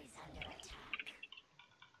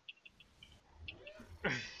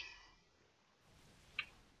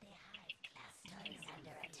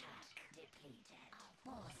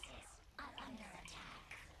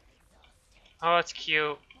 Oh, that's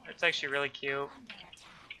cute. That's actually really cute.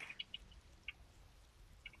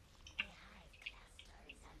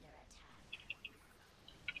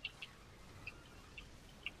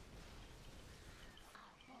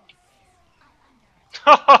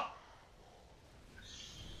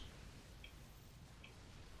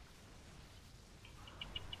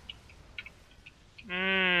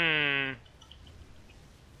 Mmm.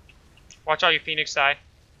 Watch out, you Phoenix die.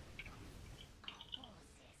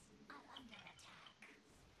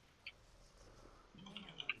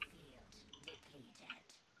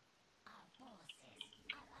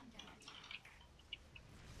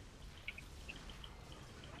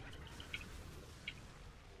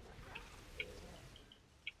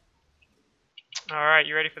 Alright,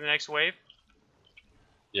 you ready for the next wave?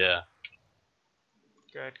 Yeah,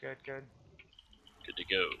 Good, good, good. good to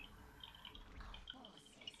go.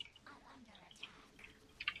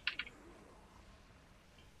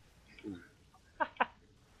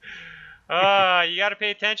 You gotta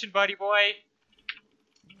pay attention, buddy boy.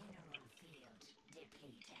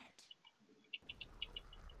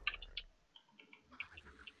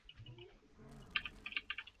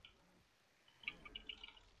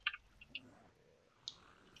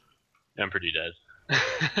 I'm pretty dead.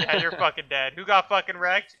 Yeah, you're fucking dead. Who got fucking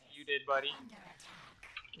wrecked? You did, buddy.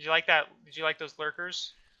 Did you like that? Did you like those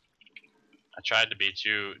lurkers? I tried to be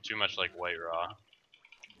too much like White Raw.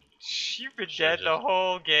 You've been Should've dead the just-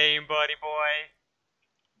 whole game, buddy boy.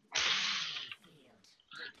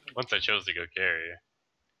 Once I chose to go carrier.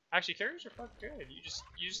 Actually, carriers are fucking good. You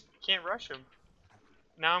just can't rush them.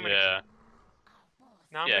 Now I'm gonna. Yeah,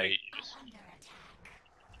 Now I'm yeah. gonna. You just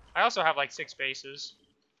I also have like 6 bases.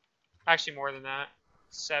 Actually, more than that.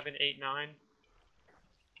 7, 8, 9.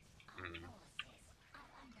 mm.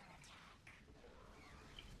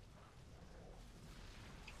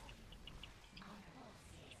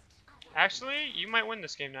 Actually, you might win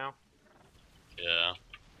this game now. Yeah.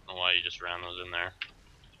 I don't know why you just ran those in there.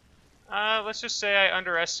 Let's just say I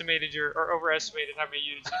underestimated or overestimated how many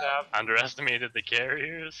units you have. Underestimated the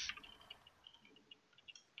carriers.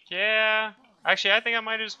 Yeah, Actually, I think I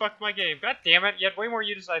might have just fucked my game. God damn it! You had way more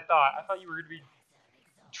units than I thought. I thought you were gonna be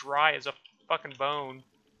dry as a fucking bone.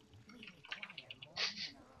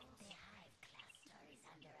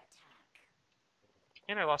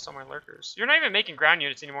 And I lost all my lurkers. You're not even making ground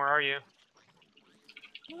units anymore, are you?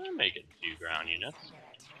 I'm making a few ground units.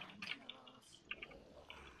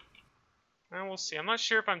 Well, we'll see. I'm not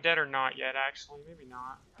sure if I'm dead or not yet, actually. Maybe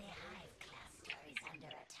not.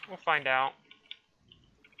 We'll find out.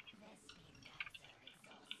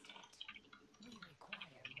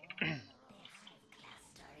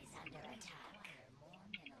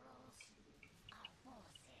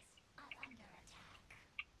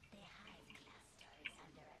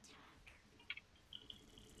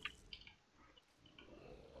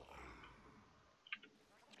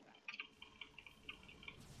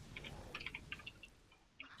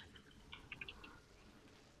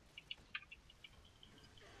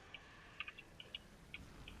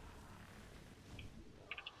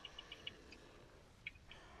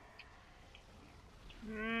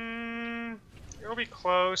 It'll be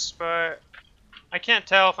close, but I can't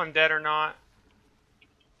tell if I'm dead or not.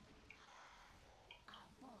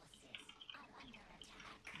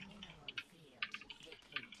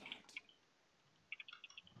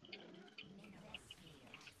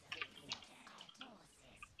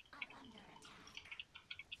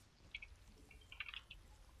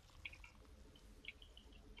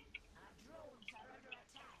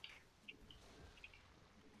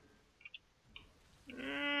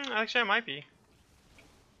 Actually, I might be.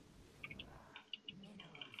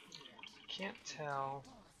 Can't tell.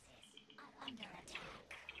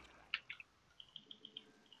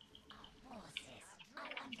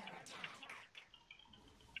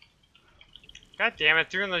 God damn it,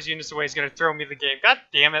 throwing those units away is gonna throw me the game. God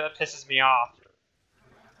damn it, that pisses me off.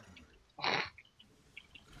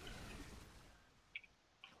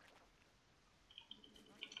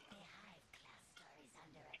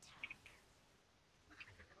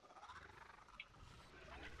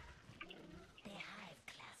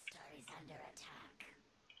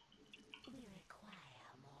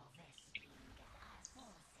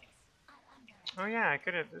 Oh yeah, I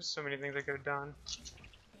could have. There's so many things I could have done.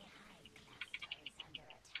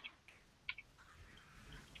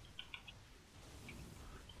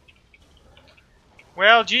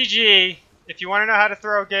 Well, GG. If you want to know how to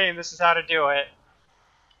throw a game, this is how to do it.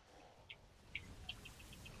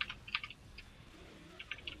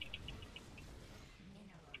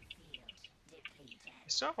 I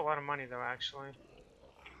still have a lot of money though, actually.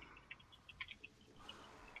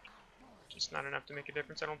 Just not enough to make a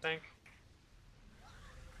difference, I don't think.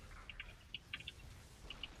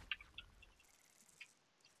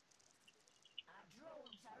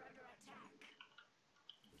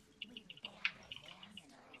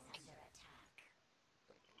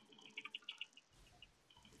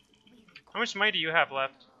 How much money do you have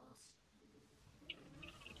left?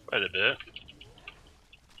 Quite a bit.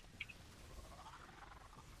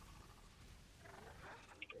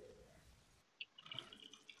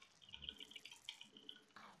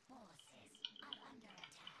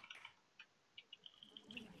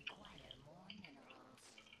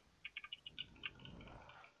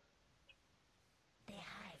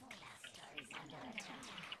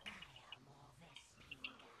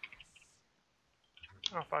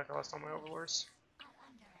 Oh fuck, I lost all my overlords.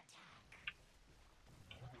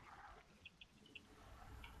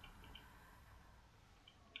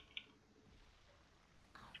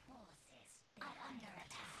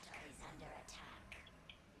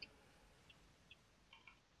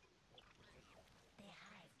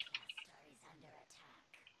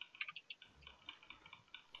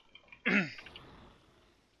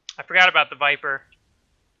 I forgot about the Viper.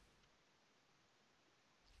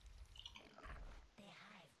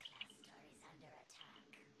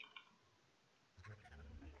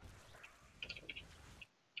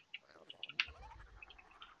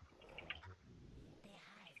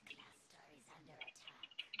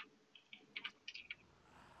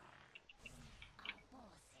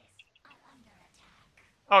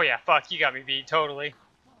 Oh yeah, fuck, you got me beat, totally.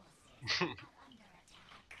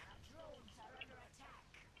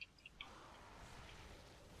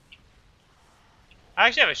 I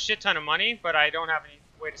actually have a shit ton of money, but I don't have any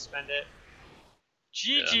way to spend it.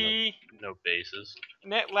 GG! Yeah, no bases.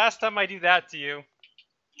 Last time I do that to you.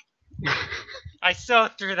 I so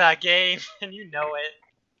threw that game, and you know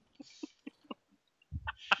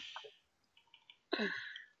it.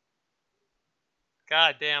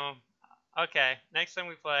 God damn. Okay, next time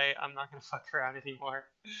we play, I'm not gonna fuck around anymore.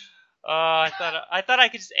 I thought I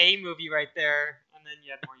could just A movie right there, and then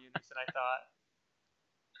you had more units than I thought.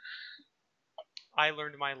 I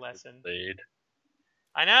learned my lesson. Blade.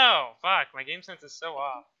 I know. Fuck, my game sense is so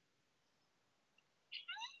off.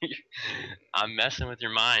 I'm messing with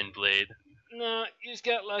your mind, Blade. No, you just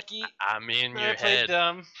got lucky. I'm in your I played head.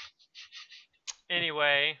 dumb.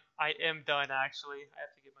 Anyway, I am done actually. I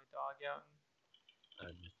have to get my dog out.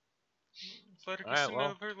 So let her get Alright, some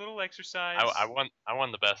well, of her little exercise. I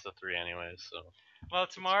won the best of 3 anyways, so. Well,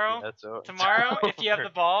 tomorrow, That's o- if you have the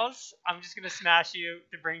balls, I'm just gonna smash you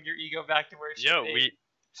to bring your ego back to where it should Yo, be.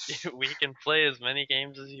 we can play as many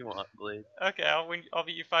games as you want, Blade. Okay, I'll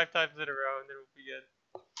beat you 5 times in a row, and then we'll be good.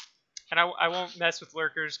 And I won't mess with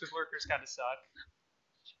lurkers because lurkers kind of suck.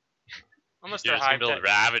 Unless You're they're just gonna hyped. build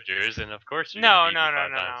Ravagers, and of course you're No. gonna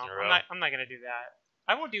beat me 5 times in a row. I'm not gonna do that.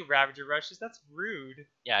 I won't do Ravager rushes. That's rude.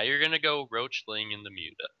 Yeah, you're gonna go Roachling in the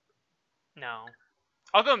Muta. No.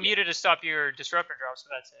 I'll go Muta to stop your disruptor drops,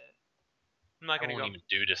 but that's it. I'm not I gonna won't go. even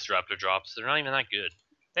do Disruptor drops. They're not even that good.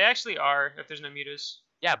 They actually are if there's no mutas.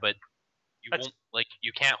 Yeah, but you That's- won't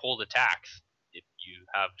you can't hold attacks if you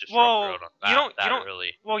have Disruptor Well, out on you don't- that you don't-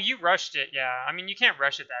 early. Well, you rushed it, yeah. I mean, you can't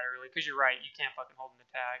rush it that early because you're right. You can't fucking hold an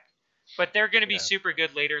attack. But they're gonna be Yeah. super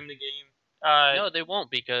good later in the game. No, they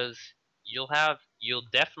won't because you'll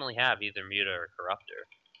definitely have either Muta or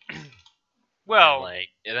Corruptor. Well, And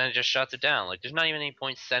then it just shuts it down. Like, there's not even any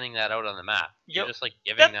point sending that out on the map. You're Yo, just like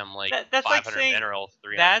giving that- them like that's like 500 saying- minerals,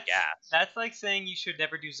 300 gas. That's like saying you should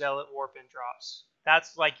never do Zealot Warp in drops.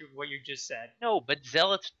 That's like what you just said. No, but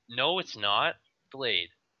Zealots. No, it's not. Blade,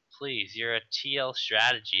 please, you're a TL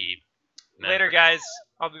strategy. Later, member. guys.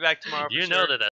 I'll be back tomorrow. For You sure. know that